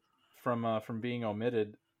mention from being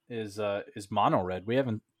omitted is mono red. We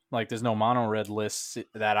haven't. Like, there's no mono red lists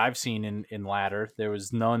that I've seen in ladder. There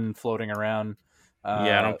was none floating around.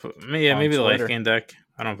 Maybe the life gain deck.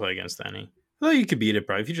 I don't play against any. Although you could beat it,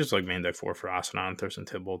 probably if you just like main deck 4 for Astronaut, throw some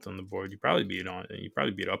Tibalt on the board, you probably beat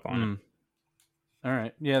up on it. All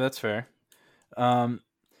right, yeah, that's fair.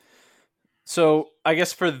 So I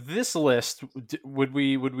guess for this list, would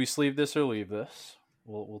we sleeve this or leave this?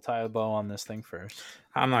 We'll tie a bow on this thing first.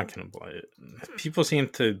 I'm not gonna play it. People seem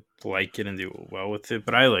to like it and do well with it,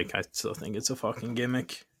 but I still think it's a fucking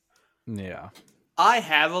gimmick. Yeah. I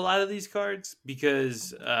have a lot of these cards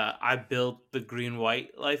because I built the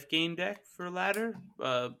green-white life gain deck for ladder,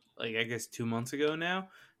 I guess 2 months ago now.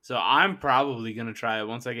 So I'm probably gonna try it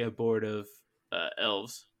once I get bored of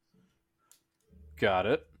elves. Got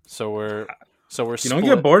it. So we're You don't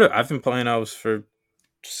get bored of. I've been playing elves for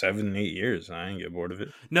 7-8 years. I ain't get bored of it.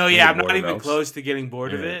 No, yeah, I'm not even close to getting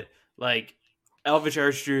bored of it. Like, Elvish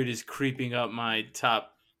Archdruid is creeping up my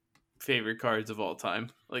top favorite cards of all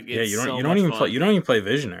time. Like, it's you don't even play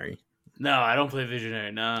Visionary. No, I don't play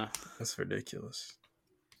Visionary. Nah, that's ridiculous.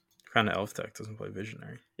 What kind of elf deck doesn't play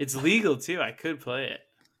Visionary? It's legal too. I could play it.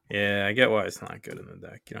 Yeah, I get why it's not good in the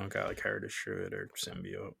deck. You don't got like Heritage Druid or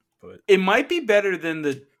Symbiote, but it might be better than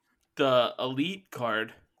the elite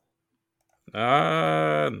card.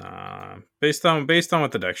 Nah. Based on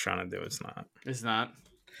what the deck's trying to do, it's not. It's not.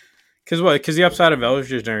 Because what? Because the upside of Elves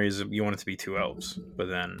Visionary is you want it to be 2 elves, but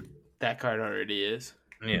then That card already is.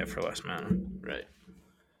 yeah, for less mana. Right.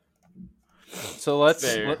 So let's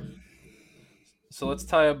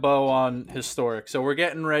tie a bow on historic. So we're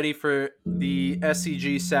getting ready for the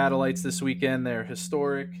SCG satellites this weekend. They're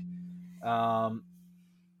historic.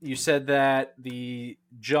 You said that the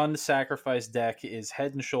Jund sacrifice deck is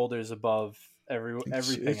head and shoulders above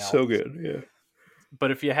everything else. So good, yeah. But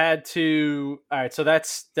if you had to, all right, so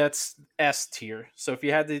that's S tier. So if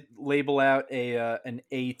you had to label out an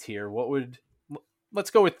A tier, what would? Let's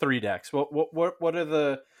go with 3 decks. What are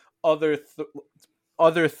the other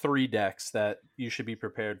 3 decks that you should be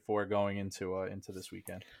prepared for going into this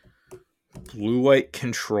weekend? Blue-white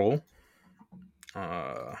control.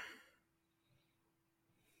 What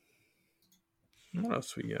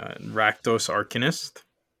else we got? Rakdos Arcanist.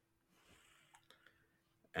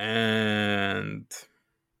 And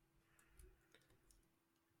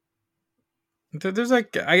there's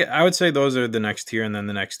like I would say those are the next tier, and then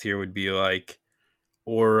the next tier would be like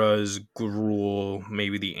Auras, Gruul,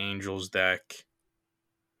 maybe the Angels deck.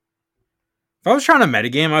 If I was trying to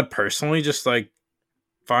metagame, I'd personally just like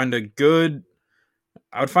find a good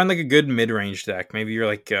mid-range deck. Maybe you're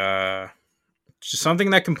like just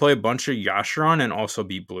something that can play a bunch of Yasharon and also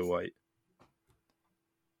be blue-white.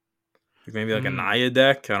 Maybe like a Naya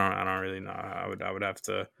deck. I don't really know. I would have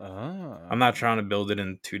to. I'm not trying to build it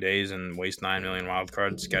in 2 days and waste 9 million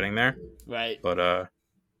wildcards getting there. Right. But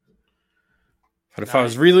if I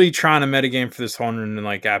was really trying to metagame for this tournament and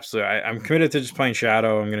like absolutely, I'm committed to just playing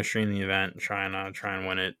Shadow. I'm gonna stream the event, and try and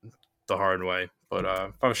win it the hard way. But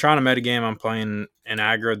if I was trying to metagame, I'm playing an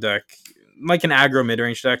aggro deck, like an aggro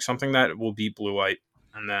mid-range deck, something that will beat blue-white,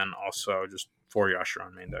 and then also just 4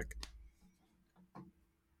 Yasharon main deck.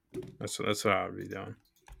 That's what I would be doing.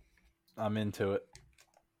 I'm into it.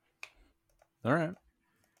 All right,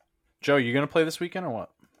 Joe, you gonna play this weekend or what?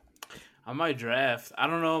 I might draft. I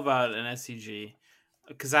don't know about an SCG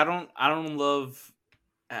because I don't love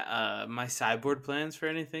my sideboard plans for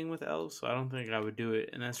anything with elves, so I don't think I would do it,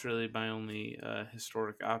 and that's really my only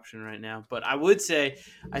historic option right now. But I would say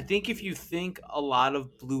I think if you think a lot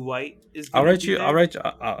of blue-white is, I'll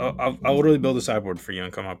literally build a sideboard for you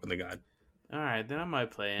and come up with a guide. All right, then I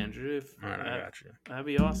might play Andrew. All right, I got you. That'd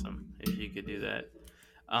be awesome if you could do that.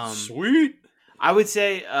 Sweet. I would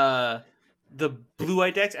say the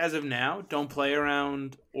blue-white decks as of now don't play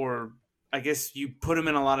around, or I guess you put them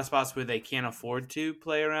in a lot of spots where they can't afford to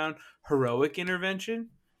play around heroic intervention,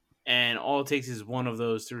 and all it takes is one of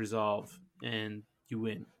those to resolve, and you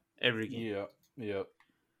win every game. Yep.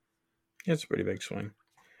 Yeah, it's a pretty big swing.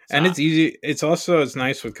 And it's easy. It's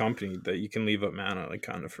nice with company that you can leave up mana like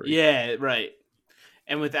kind of free. Yeah, right.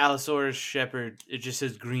 And with Allosaurus Shepherd, it just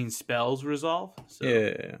says green spells resolve. So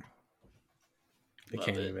yeah. They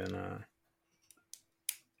can't even.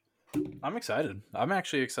 I'm excited. I'm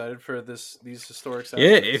actually excited for these historic.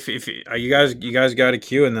 Yeah, if you guys got a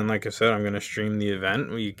queue, and then like I said, I'm gonna stream the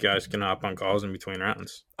event. You guys can hop on calls in between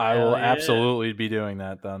rounds. I will absolutely be doing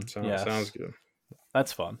that then. Sounds good.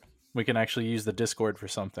 That's fun. We can actually use the Discord for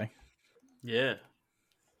something. Yeah.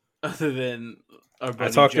 Other than our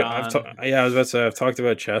buddy John. I was about to say I've talked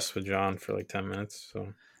about chess with John for like 10 minutes.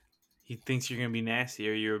 So he thinks you're gonna be nasty.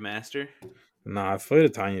 Are you a master? Nah, I've played a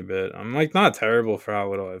tiny bit. I'm like not terrible for how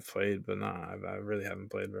little I've played, but I really haven't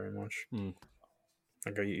played very much.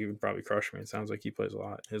 Like you would probably crush me. It sounds like he plays a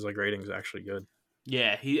lot. His like rating's actually good.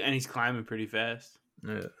 Yeah, he's climbing pretty fast.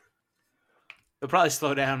 Yeah. He'll probably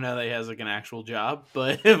slow down now that he has like an actual job.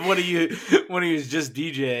 But when he was just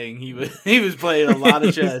DJing, he was playing a lot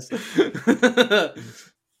of chess.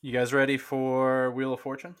 You guys ready for Wheel of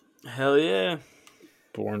Fortune? Hell yeah!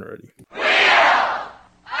 Born ready.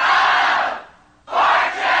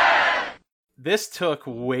 This took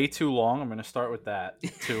way too long. I'm going to start with that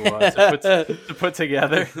to put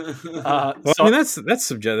together. I mean that's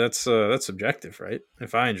subjective, right?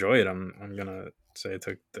 If I enjoy it, I'm gonna say it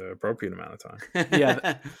took the appropriate amount of time.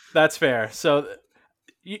 Yeah, that's fair. So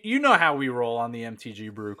you know how we roll on the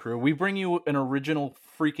MTG Brew Crew. We bring you an original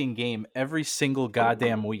freaking game every single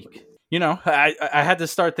goddamn week. You know, I had to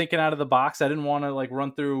start thinking out of the box. I didn't want to like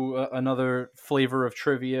run through another flavor of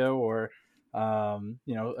trivia or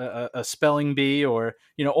a spelling bee or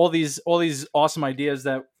all these awesome ideas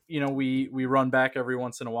that we run back every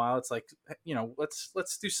once in a while. It's like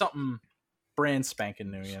let's do something brand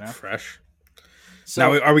spanking new, fresh.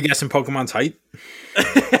 So now are we guessing Pokemon's height?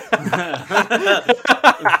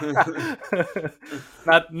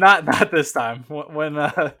 not this time. When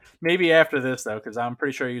maybe after this though, because I'm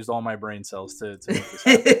pretty sure I used all my brain cells to make this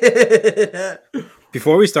happen.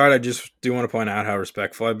 Before we start, I just do want to point out how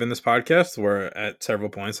respectful I've been this podcast, where at several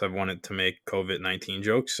points I've wanted to make COVID-19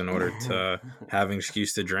 jokes in order to have an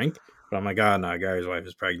excuse to drink. But I'm like, oh, no, Gary's wife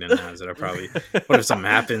is pregnant now. So what if something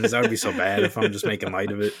happens? That would be so bad if I'm just making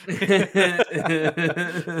light of it.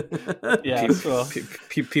 Yeah,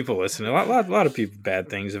 people listen. A lot of people, bad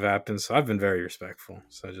things have happened. So I've been very respectful.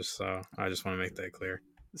 So I just want to make that clear.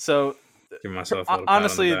 So give myself a little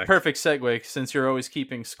honestly, perfect segue since you're always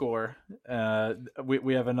keeping score.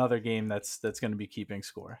 We have another game that's going to be keeping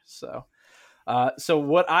score. So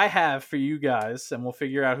what I have for you guys, and we'll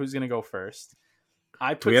figure out who's going to go first.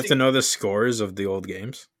 Do we have to know the scores of the old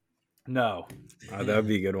games? No. That would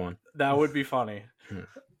be a good one. That would be funny.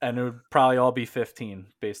 And it would probably all be 15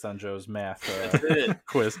 based on Joe's math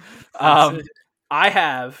quiz. I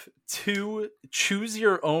have 2 choose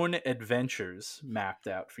your own adventures mapped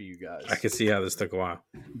out for you guys. I can see how this took a while.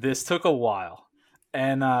 This took a while.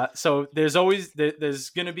 And so there's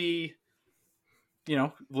going to be,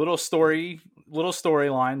 little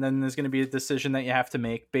storyline. Then there's going to be a decision that you have to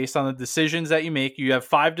make. Based on the decisions that you make, you have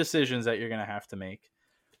 5 decisions that you're going to have to make.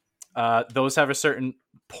 Those have a certain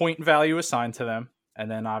point value assigned to them. And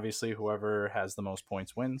then obviously whoever has the most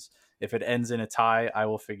points wins. If it ends in a tie, I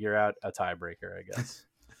will figure out a tiebreaker, I guess.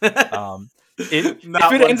 If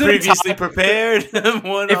it ends previously prepared.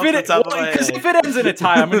 If it ends in a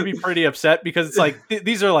tie, I'm going to be pretty upset because it's like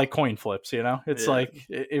these are like coin flips, It's like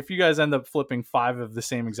if you guys end up flipping 5 of the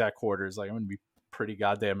same exact quarters, like I'm going to be pretty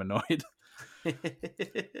goddamn annoyed.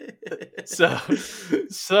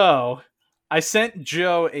 So I sent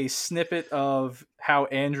Joe a snippet of how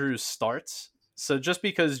Andrew starts. So just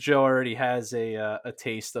because Joe already has a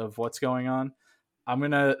taste of what's going on, I'm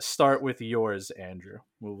going to start with yours, Andrew.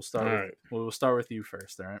 We'll start with you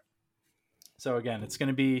first, all right? So again, it's going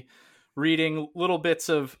to be reading little bits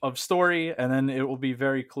of story, and then it will be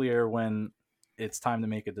very clear when it's time to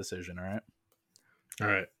make a decision, all right? All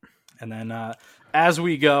right. And then as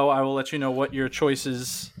we go, I will let you know what your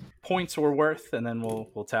choices points were worth, and then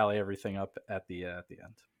we'll tally everything up at the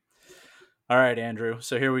end. All right, Andrew.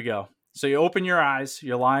 So here we go. So you open your eyes.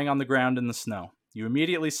 You're lying on the ground in the snow. You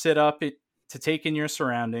immediately sit up to take in your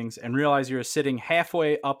surroundings and realize you're sitting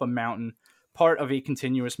halfway up a mountain, part of a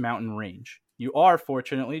continuous mountain range. You are,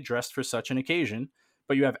 fortunately, dressed for such an occasion,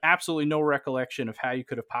 but you have absolutely no recollection of how you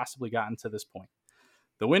could have possibly gotten to this point.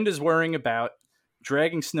 The wind is whirring about,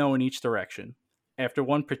 dragging snow in each direction. After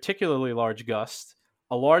one particularly large gust,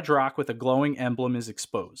 a large rock with a glowing emblem is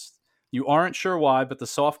exposed. You aren't sure why, but the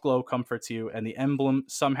soft glow comforts you, and the emblem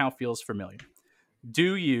somehow feels familiar.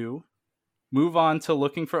 Do you move on to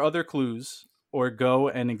looking for other clues, or go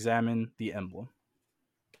and examine the emblem?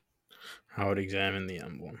 I would examine the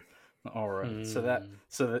emblem. All right. So that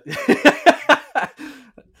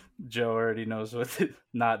Joe already knows what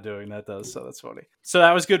not doing that does, so that's funny. So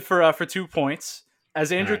that was good for 2 points.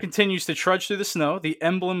 As Andrew continues to trudge through the snow, the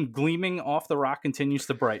emblem gleaming off the rock continues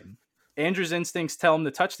to brighten. Andrew's instincts tell him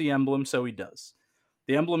to touch the emblem, so he does.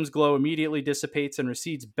 The emblem's glow immediately dissipates and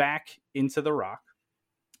recedes back into the rock.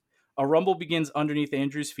 A rumble begins underneath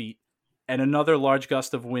Andrew's feet, and another large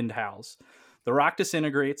gust of wind howls. The rock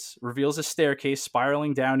disintegrates, reveals a staircase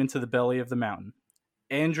spiraling down into the belly of the mountain.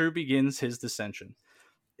 Andrew begins his descension.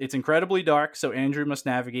 It's incredibly dark, so Andrew must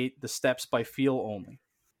navigate the steps by feel only.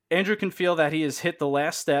 Andrew can feel that he has hit the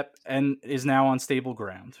last step and is now on stable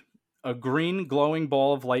ground. A green glowing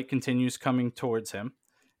ball of light continues coming towards him.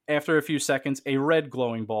 After a few seconds, a red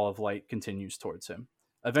glowing ball of light continues towards him.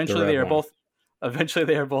 Eventually, they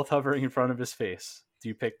are both hovering in front of his face. Do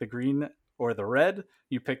you pick the green or the red?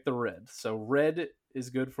 You pick the red. So red is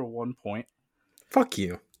good for 1 point. Fuck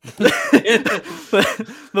you. The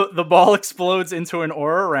ball explodes into an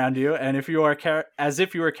aura around you, and if you are as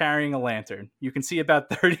if you were carrying a lantern, you can see about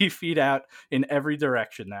 30 feet out in every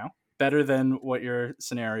direction now. Better than what your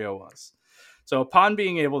scenario was. So upon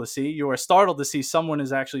being able to see, you are startled to see someone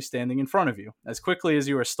is actually standing in front of you. As quickly as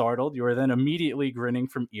you are startled, you are then immediately grinning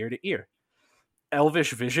from ear to ear.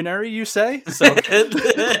 Elvish visionary, you say? So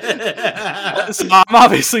I'm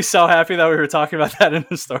obviously so happy that we were talking about that in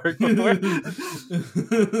the story before.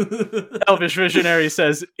 Elvish visionary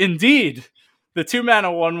says, "Indeed, the 2-mana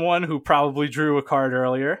 1/1 who probably drew a card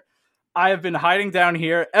earlier. I have been hiding down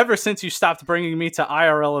here ever since you stopped bringing me to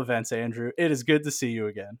IRL events, Andrew. It is good to see you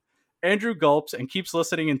again." Andrew gulps and keeps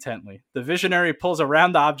listening intently. The visionary pulls a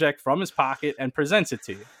round object from his pocket and presents it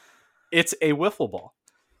to you. It's a wiffle ball.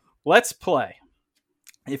 Let's play.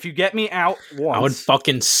 If you get me out once, I would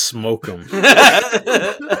fucking smoke him.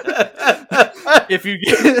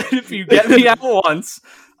 if you get me out once,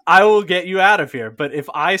 I will get you out of here. But if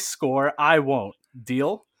I score, I won't.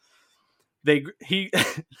 Deal?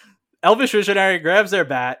 Elvish Visionary grabs their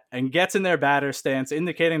bat and gets in their batter stance,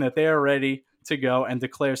 indicating that they are ready to go, and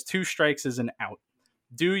declares 2 strikes as an out.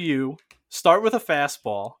 Do you start with a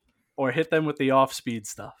fastball or hit them with the off-speed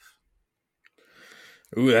stuff?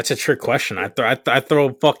 Ooh, that's a trick question. I throw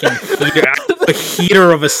a fucking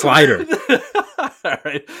heater of a slider. All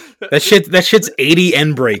right. That shit's 80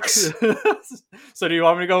 end breaks. So do you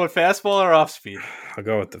want me to go with fastball or off-speed? I'll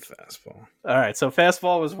go with the fastball. All right, so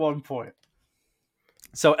fastball was 1 point.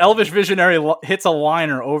 So Elvish Visionary hits a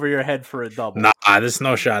liner over your head for a double. Nah, there's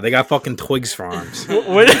no shot. They got fucking twigs for arms.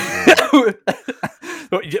 Well,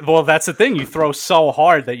 that's the thing. You throw so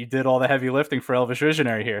hard that you did all the heavy lifting for Elvish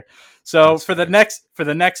Visionary here. So for the next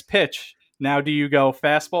pitch, now do you go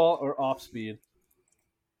fastball or off speed?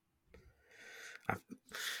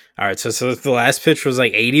 All right, so if the last pitch was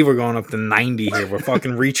like 80, we're going up to 90 here. We're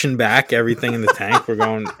fucking reaching back, everything in the tank. We're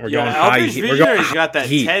going high heat. Visionary's got that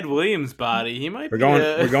heat. Ted Williams body. He might. We're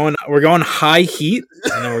going high heat,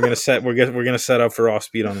 and then we're gonna set up for off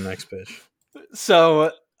speed on the next pitch.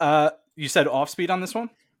 So you said off speed on this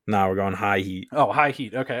one? No, we're going high heat. Oh, high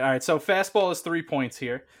heat. Okay, all right. So fastball is 3 points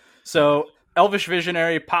here. So Elvish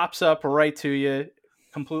Visionary pops up right to you,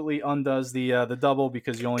 completely undoes the double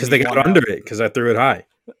because they got under it because I threw it high.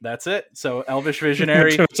 That's it. So Elvish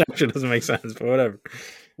Visionary, which actually doesn't make sense, but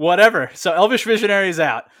whatever. So Elvish Visionary is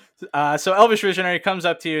out. So Elvish Visionary comes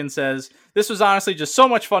up to you and says, "This was honestly just so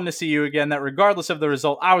much fun to see you again that regardless of the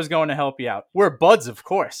result, I was going to help you out." "We're buds, of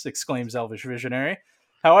course," exclaims Elvish Visionary.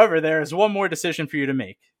 "However, there is one more decision for you to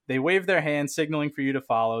make." They wave their hand, signaling for you to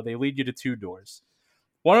follow. They lead you to 2 doors.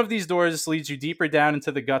 One of these doors leads you deeper down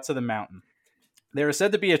into the guts of the mountain. There is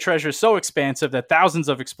said to be a treasure so expansive that thousands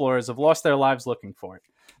of explorers have lost their lives looking for it.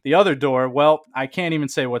 The other door, well, I can't even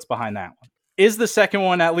say what's behind that one. "Is the second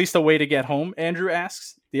one at least a way to get home?" Andrew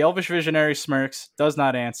asks. The Elvish Visionary smirks, does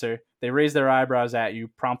not answer. They raise their eyebrows at you,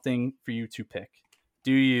 prompting for you to pick.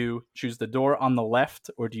 Do you choose the door on the left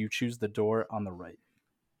or do you choose the door on the right?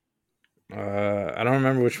 I don't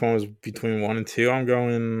remember which one was between 1 and 2. I'm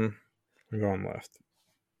going left.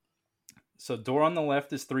 So door on the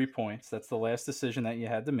left is 3 points. That's the last decision that you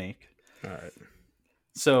had to make. All right.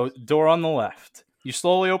 So door on the left. You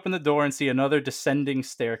slowly open the door and see another descending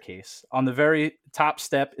staircase. On the very top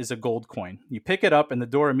step is a gold coin. You pick it up and the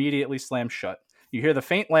door immediately slams shut. You hear the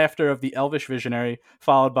faint laughter of the Elvish Visionary,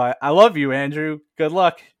 followed by, "I love you, Andrew. Good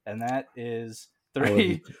luck." And that is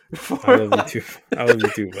 3, 4, I love you too. I love you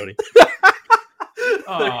too, buddy.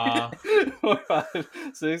 4, 5,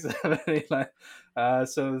 6, 7, 8, 9.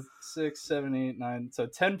 So 6, 7, 8, 9. So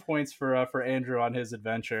 10 points for Andrew on his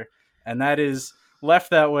adventure. And that is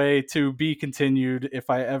left that way to be continued if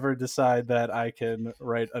I ever decide that I can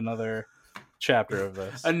write another chapter of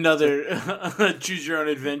this. Another Choose Your Own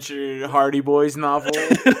Adventure Hardy Boys novel.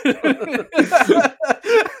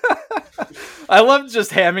 I love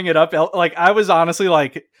just hamming it up. Like, I was honestly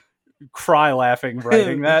like cry laughing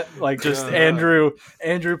writing that. Like, just Andrew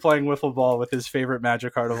playing wiffle ball with his favorite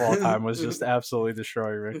Magic card of all time was just absolutely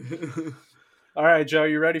destroying me. All right, Joe,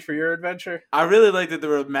 you ready for your adventure? I really like that there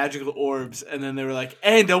were magical orbs, and then they were like,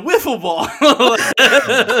 "And a wiffle ball."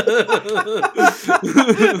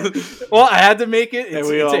 Well, I had to make it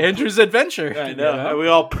into Andrew's adventure. I know. And we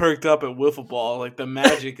all perked up at wiffle ball. Like, the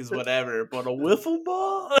magic is whatever, but a wiffle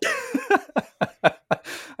ball?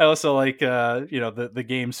 I also like, the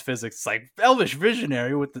game's physics. It's like Elvish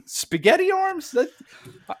Visionary with the spaghetti arms.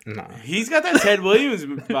 No. He's got that Ted Williams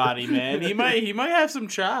body, man. He might have some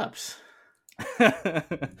chops.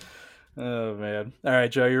 Oh man. All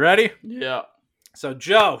right, Joe, you ready? Yeah. So,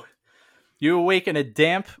 Joe, you awake in a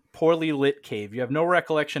damp, poorly lit cave. You have no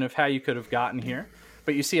recollection of how you could have gotten here,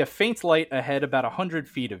 but you see a faint light ahead about 100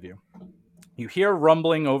 feet of you. You hear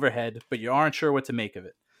rumbling overhead, but you aren't sure what to make of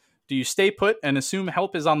it. Do you stay put and assume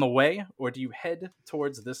help is on the way, or do you head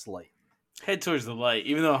towards this light? Head towards the light,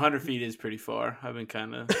 even though 100 feet is pretty far. I've been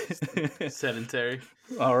kind of sedentary.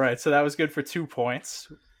 All right, so that was good for 2 points.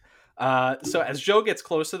 So as Joe gets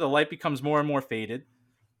closer, the light becomes more and more faded.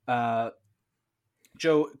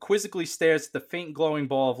 Joe quizzically stares at the faint glowing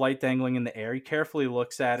ball of light dangling in the air. He carefully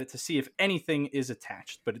looks at it to see if anything is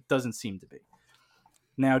attached, but it doesn't seem to be.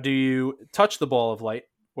 Now, do you touch the ball of light,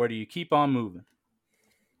 or do you keep on moving?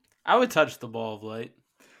 I would touch the ball of light.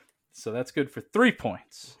 So that's good for 3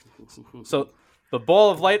 points. So The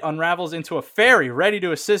ball of light unravels into a fairy ready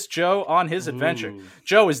to assist Joe on his adventure.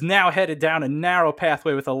 Joe is now headed down a narrow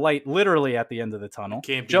pathway with a light literally at the end of the tunnel.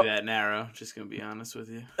 Can't be that narrow, just going to be honest with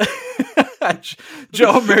you.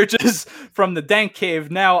 Joe emerges from the dank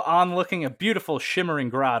cave, now onlooking a beautiful shimmering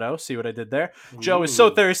grotto. See what I did there? Ooh. Joe is so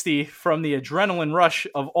thirsty from the adrenaline rush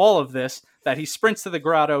of all of this that he sprints to the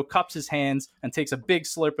grotto, cups his hands, and takes a big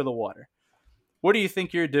slurp of the water. What do you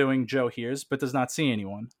think you're doing? Joe hears, but does not see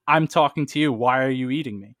anyone. I'm talking to you. Why are you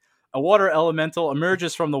eating me? A water elemental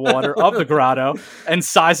emerges from the water of the grotto and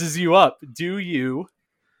sizes you up. Do you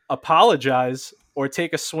apologize or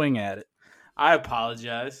take a swing at it? I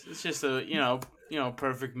apologize. It's just a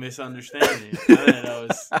perfect misunderstanding. I didn't know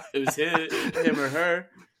it was him or her.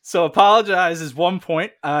 So apologize is 1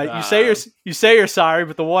 point. You say you're sorry,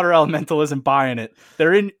 but the water elemental isn't buying it.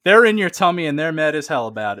 They're in your tummy and they're mad as hell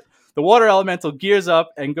about it. The water elemental gears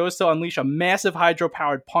up and goes to unleash a massive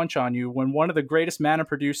hydro-powered punch on you when one of the greatest mana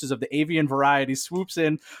producers of the avian variety swoops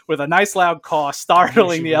in with a nice loud caw,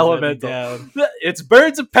 startling the elemental. It's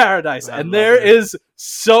Birds of Paradise, and there is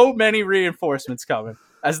so many reinforcements coming.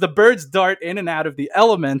 As the birds dart in and out of the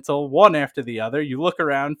elemental, one after the other, you look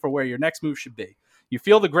around for where your next move should be. You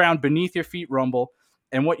feel the ground beneath your feet rumble,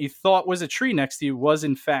 and what you thought was a tree next to you was,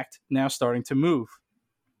 in fact, now starting to move.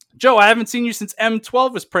 Joe, I haven't seen you since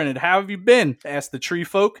M12 was printed. How have you been? Asked the tree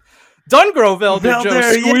folk. Dungrove Elder Joe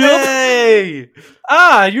squealed. Yay!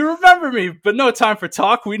 You remember me, but no time for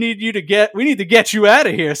talk. We need to get you out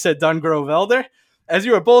of here, said Dungrove Elder. As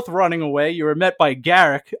you were both running away, you were met by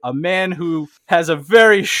Garrick, a man who has a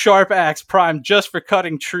very sharp axe primed just for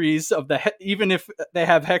cutting trees, even if they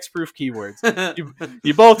have hexproof keywords.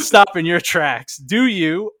 You both stop in your tracks. Do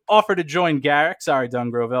you offer to join Garrick,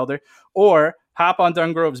 Dungrove Elder, or hop on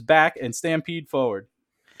Dungrove's back and stampede forward?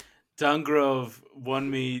 Dungrove won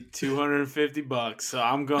me $250, so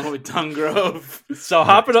I'm going with Dungrove. So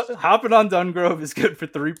hopping on Dungrove is good for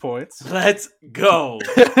 3 points. Let's go.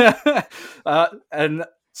 And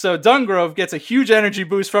so Dungrove gets a huge energy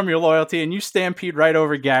boost from your loyalty, and you stampede right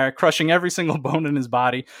over Garrett, crushing every single bone in his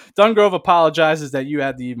body. Dungrove apologizes that you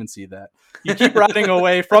had to even see that. You keep riding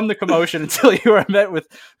away from the commotion until you are met with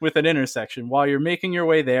an intersection. While you're making your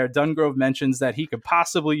way there, Dungrove mentions that he could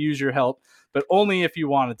possibly use your help, but only if you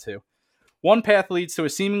wanted to. One path leads to a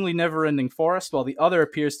seemingly never-ending forest, while the other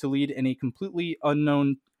appears to leads to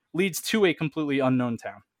a completely unknown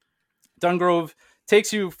town. Dungrove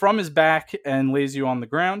takes you from his back and lays you on the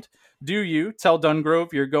ground. Do you tell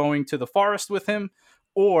Dungrove you're going to the forest with him,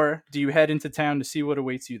 or do you head into town to see what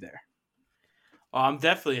awaits you there? Oh, I'm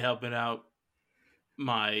definitely helping out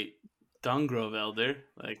my Dungrove Elder.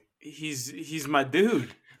 Like, he's my dude.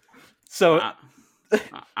 So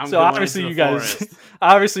obviously you guys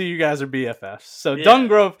are BFFs. So yeah.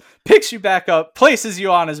 Dungrove picks you back up, places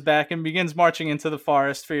you on his back, and begins marching into the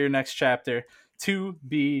forest for your next chapter. To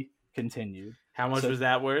be continued. How much was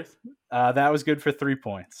that worth? That was good for 3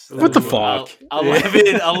 points. What the fuck?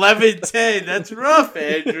 11-10. That's rough,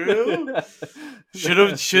 Andrew.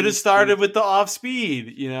 Should have started with the off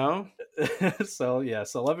speed, you know? So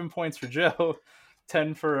 11 points for Joe,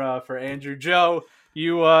 10 for Andrew. Joe,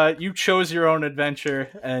 you chose your own adventure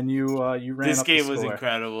and you ran. This up game the was score.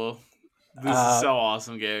 Incredible. This is so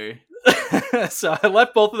awesome, Gary. So I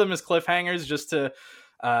left both of them as cliffhangers just to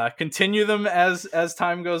continue them as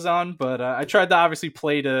time goes on, but I tried to obviously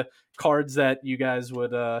play to cards that you guys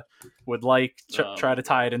would like. Try to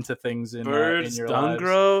tie it into things in your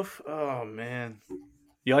Dungrove. lives. Oh man,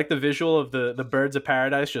 you like the visual of the Birds of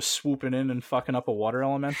Paradise just swooping in and fucking up a water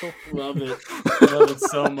elemental? Love it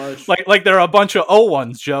so much. Like there are a bunch of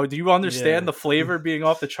O1s, Joe. Do you understand the flavor being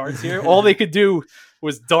off the charts here? All they could do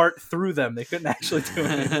was dart through them. They couldn't actually do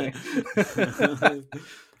anything.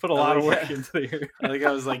 Put a lot of work into here. I think I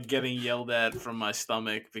was like getting yelled at from my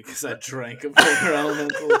stomach because I drank a water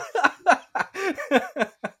elemental.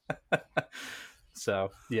 So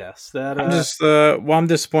yes, that. I'm just I'm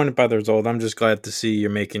disappointed by the result. I'm just glad to see you're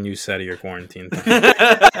making use out of your quarantine time.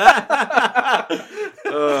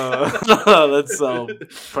 That's so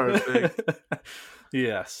perfect.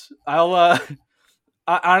 Yes, I'll.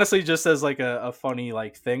 Honestly, just as like a funny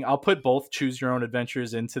like thing, I'll put both choose your own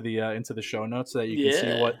adventures into the show notes so that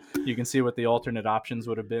you can see what the alternate options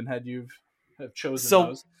would have been had you have chosen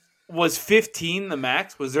those. Was 15 the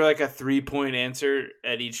max? Was there like a 3-point answer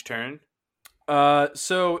at each turn?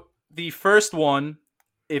 So the first one,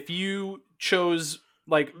 if you chose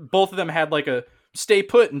like both of them had like a stay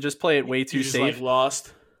put and just play it way too safe. Like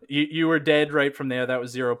lost. You were dead right from there. That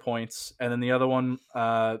was 0 points, and then the other one.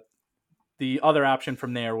 The other option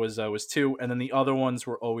from there was 2, and then the other ones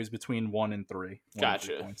were always between 1 and 3.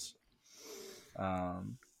 Gotcha. Points.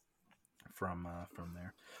 from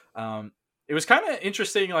there. It was kind of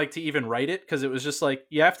interesting, like, to even write it, because it was just like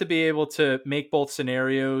you have to be able to make both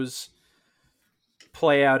scenarios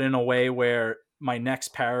play out in a way where my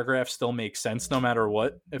next paragraph still makes sense no matter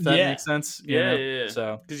what, if that makes sense. Yeah.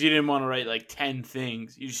 So because you didn't want to write like 10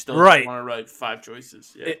 things, you still Right. want to write 5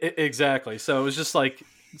 choices. Exactly. So it was just like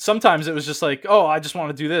sometimes it was just like, oh, I just want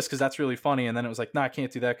to do this because that's really funny, and then it was like, no, I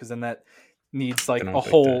can't do that because then that needs like I don't a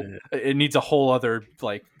think whole that- it needs a whole other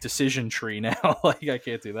like decision tree now. Like I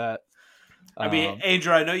can't do that. I mean,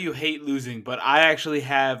 Andrew, I know you hate losing, but I actually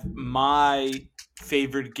have my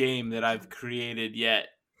favorite game that I've created yet.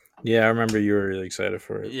 Yeah, I remember you were really excited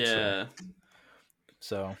for it. Yeah.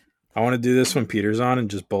 So I want to do this when Peter's on,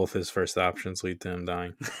 and just both his first options lead to him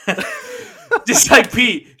dying. Just like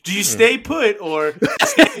Pete, do you stay put or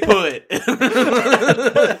stay put?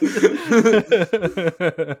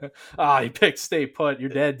 He picked stay put. You're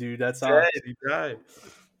dead, dude. That's all. He died.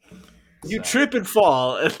 You trip and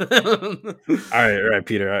fall. All right,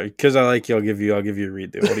 Peter. Because I like you, I'll give you a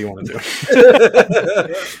redo. What do you want to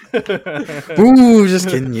do? Ooh, just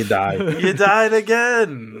kidding. You die. You died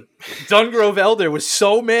again. Dungrove Elder was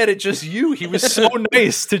so mad at just you. He was so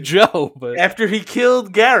nice to Joe, but After he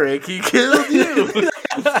killed Garrick, he killed you.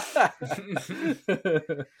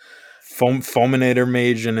 Fulminator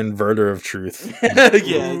Mage and Inverter of Truth.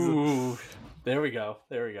 Yes. Ooh, there we go.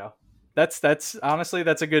 That's honestly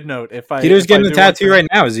that's a good note. Peter's getting a do tattoo one right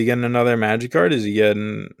now. Is he getting another magic card? Is he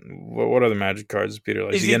getting what other magic cards is Peter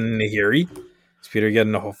like? Is he getting Nahiri? Is Peter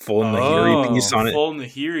getting a full Nahiri piece on it? Full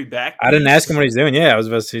Nahiri back. I didn't ask him what he's doing. Yeah, I was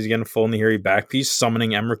about to say he's getting a full Nahiri back piece, summoning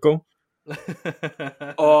Emrakul.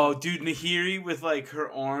 Oh, dude, Nahiri with like her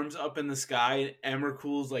arms up in the sky and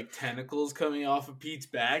Emrakul's like tentacles coming off of Pete's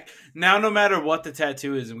back. Now, no matter what the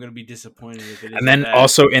tattoo is, I'm gonna be disappointed if it is. And then that.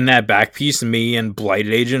 also in that back piece, me and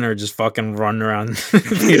Blighted Agent are just fucking running around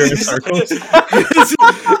Peter in circles.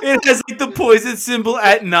 It has like the poison symbol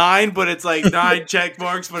at 9, but it's like 9 check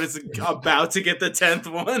marks, but it's about to get the 10th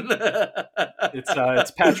one.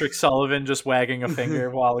 It's Patrick Sullivan just wagging a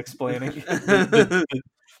finger while explaining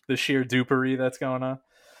the sheer dupery that's going on.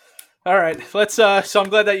 All right, let's. So I'm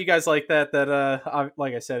glad that you guys like that.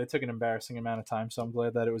 Like I said, it took an embarrassing amount of time, so I'm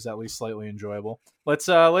glad that it was at least slightly enjoyable. Let's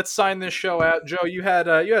sign this show out. Joe, you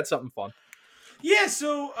had something fun. Yeah,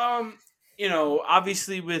 so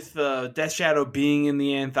obviously with Death Shadow being in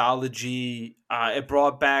the anthology, it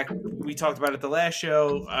brought back. We talked about it the last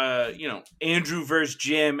show. Andrew versus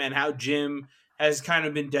Jim, and how Jim has kind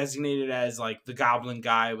of been designated as like the Goblin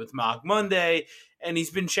guy with Mock Monday. And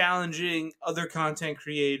he's been challenging other content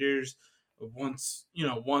creators. Once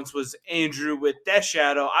was Andrew with Death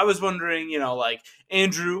Shadow. I was wondering, like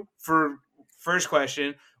Andrew, for first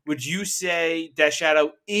question, would you say Death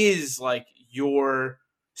Shadow is like your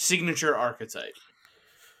signature archetype?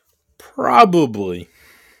 Probably.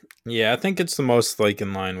 Yeah, I think it's the most like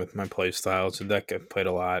in line with my play style. It's a deck I've played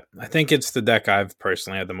a lot. I think it's the deck I've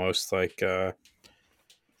personally had the most like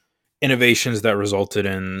innovations that resulted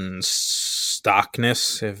in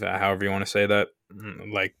stockness, if however you want to say that.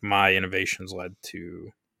 Like my innovations led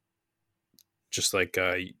to just like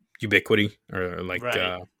ubiquity or like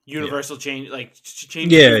right. Universal change, like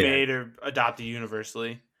changes made or adopted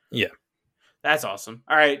universally. Yeah. That's awesome.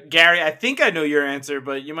 All right, Gary, I think I know your answer,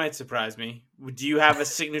 but you might surprise me. Do you have a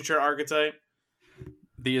signature archetype?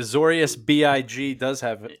 The Azorius BIG does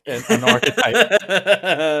have an archetype.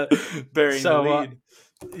 Bearing the lead.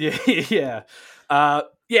 Yeah.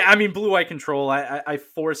 I mean, Blue Eye Control, I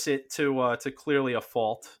force it to clearly a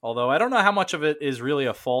fault. Although I don't know how much of it is really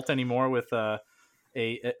a fault anymore with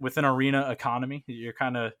with an arena economy. You're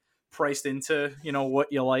kind of priced into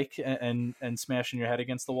what you like and smashing your head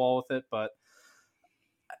against the wall with it. But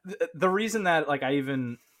the reason that like I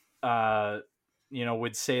even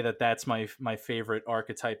would say that that's my favorite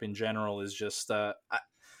archetype in general is just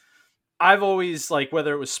I've always, like,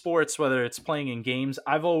 whether it was sports, whether it's playing in games,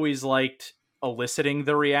 I've always liked eliciting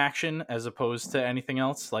the reaction as opposed to anything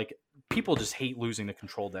else. Like, people just hate losing the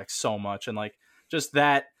control deck so much, and like just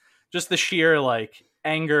the sheer like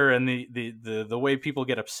anger and the way people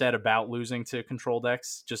get upset about losing to control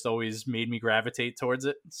decks just always made me gravitate towards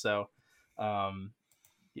it. So I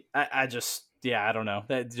don't know,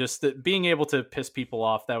 that just being able to piss people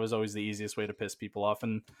off, that was always the easiest way to piss people off.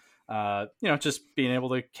 And just being able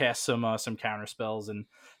to cast some counter spells and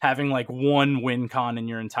having like one win con in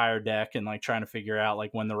your entire deck and like trying to figure out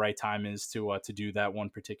like when the right time is to do that one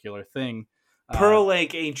particular thing. Pearl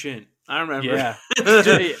Lake Ancient, I remember. Yeah,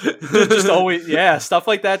 just always, stuff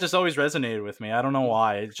like that just always resonated with me. I don't know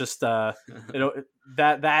why. It's just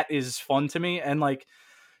that is fun to me. And like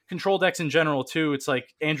control decks in general too, it's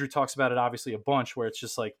like Andrew talks about it obviously a bunch, where it's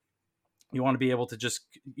just like You want to be able to just,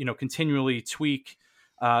 continually tweak,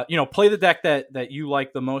 play the deck that you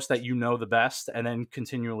like the most, that the best, and then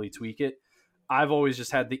continually tweak it. I've always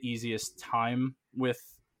just had the easiest time with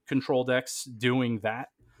control decks doing that.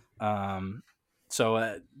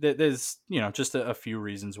 So there's, just a few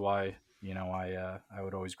reasons why, I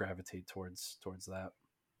would always gravitate towards that.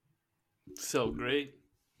 So great.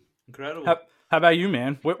 Incredible. How about you,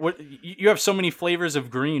 man? What you have so many flavors of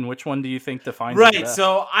green. Which one do you think defines right? the best?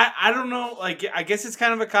 So I don't know. Like, I guess it's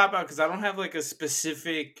kind of a cop out because I don't have like a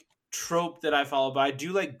specific trope that I follow, but I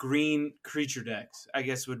do like green creature decks. I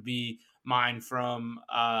guess would be mine. From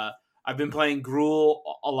I've been playing Gruul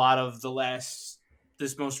a lot of this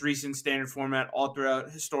most recent standard format, all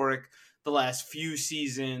throughout historic, the last few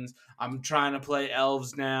seasons. I'm trying to play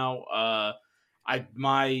elves now.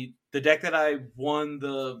 The deck that I won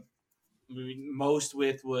the most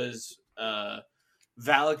with was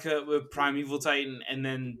Valakut with Primeval Titan, and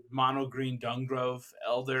then mono green Dungrove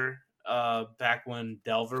Elder back when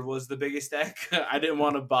Delver was the biggest deck. I didn't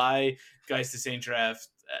want to buy Geist of Saint Draft,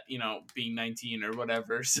 being 19 or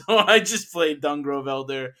whatever, so I just played Dungrove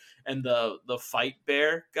Elder and the Fight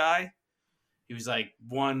Bear guy. He was like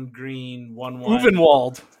 1 green, 1/1.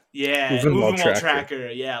 Uvenwald. Yeah, Uvenwald Tracker.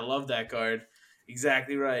 Yeah, I love that card.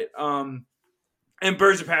 Exactly right. And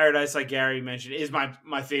Birds of Paradise, like Gary mentioned, is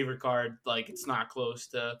my favorite card. Like, it's not close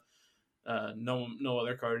to no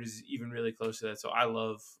other card is even really close to that. So I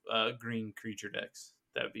love green creature decks.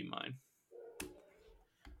 That would be mine.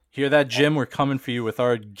 Hear that, Jim? We're coming for you with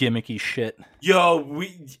our gimmicky shit. Yo,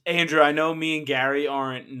 Andrew, I know me and Gary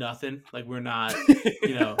aren't nothing. Like, we're not,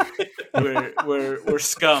 we're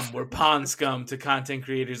scum. We're pond scum to content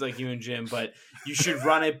creators like you and Jim. But you should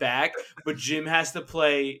run it back. But Jim has to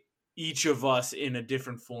play each of us in a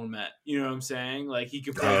different format. You know what I'm saying? Like, he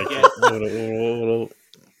could play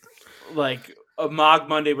like a Mog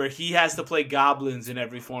Monday where he has to play goblins in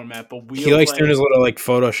every format, but he likes doing his little like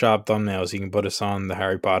Photoshop thumbnails. He can put us on the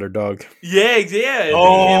Harry Potter dog. Yeah.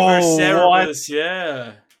 Oh, Cerberus,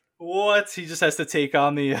 yeah. What? He just has to take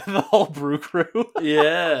on the whole brew crew.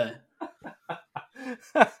 Yeah.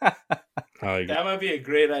 That might be a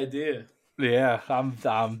great idea. Yeah,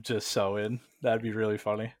 I'm just so in. That'd be really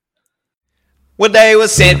funny. Well, they were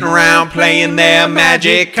sitting around playing their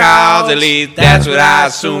magic cards, at least that's what I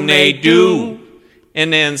assume they do.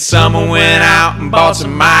 And then someone went out and bought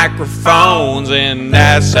some microphones, and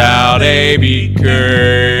that's how they became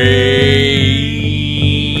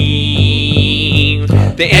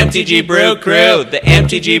the MTG Brew Crew, the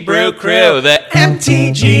MTG Brew Crew, the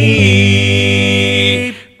MTG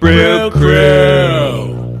Brew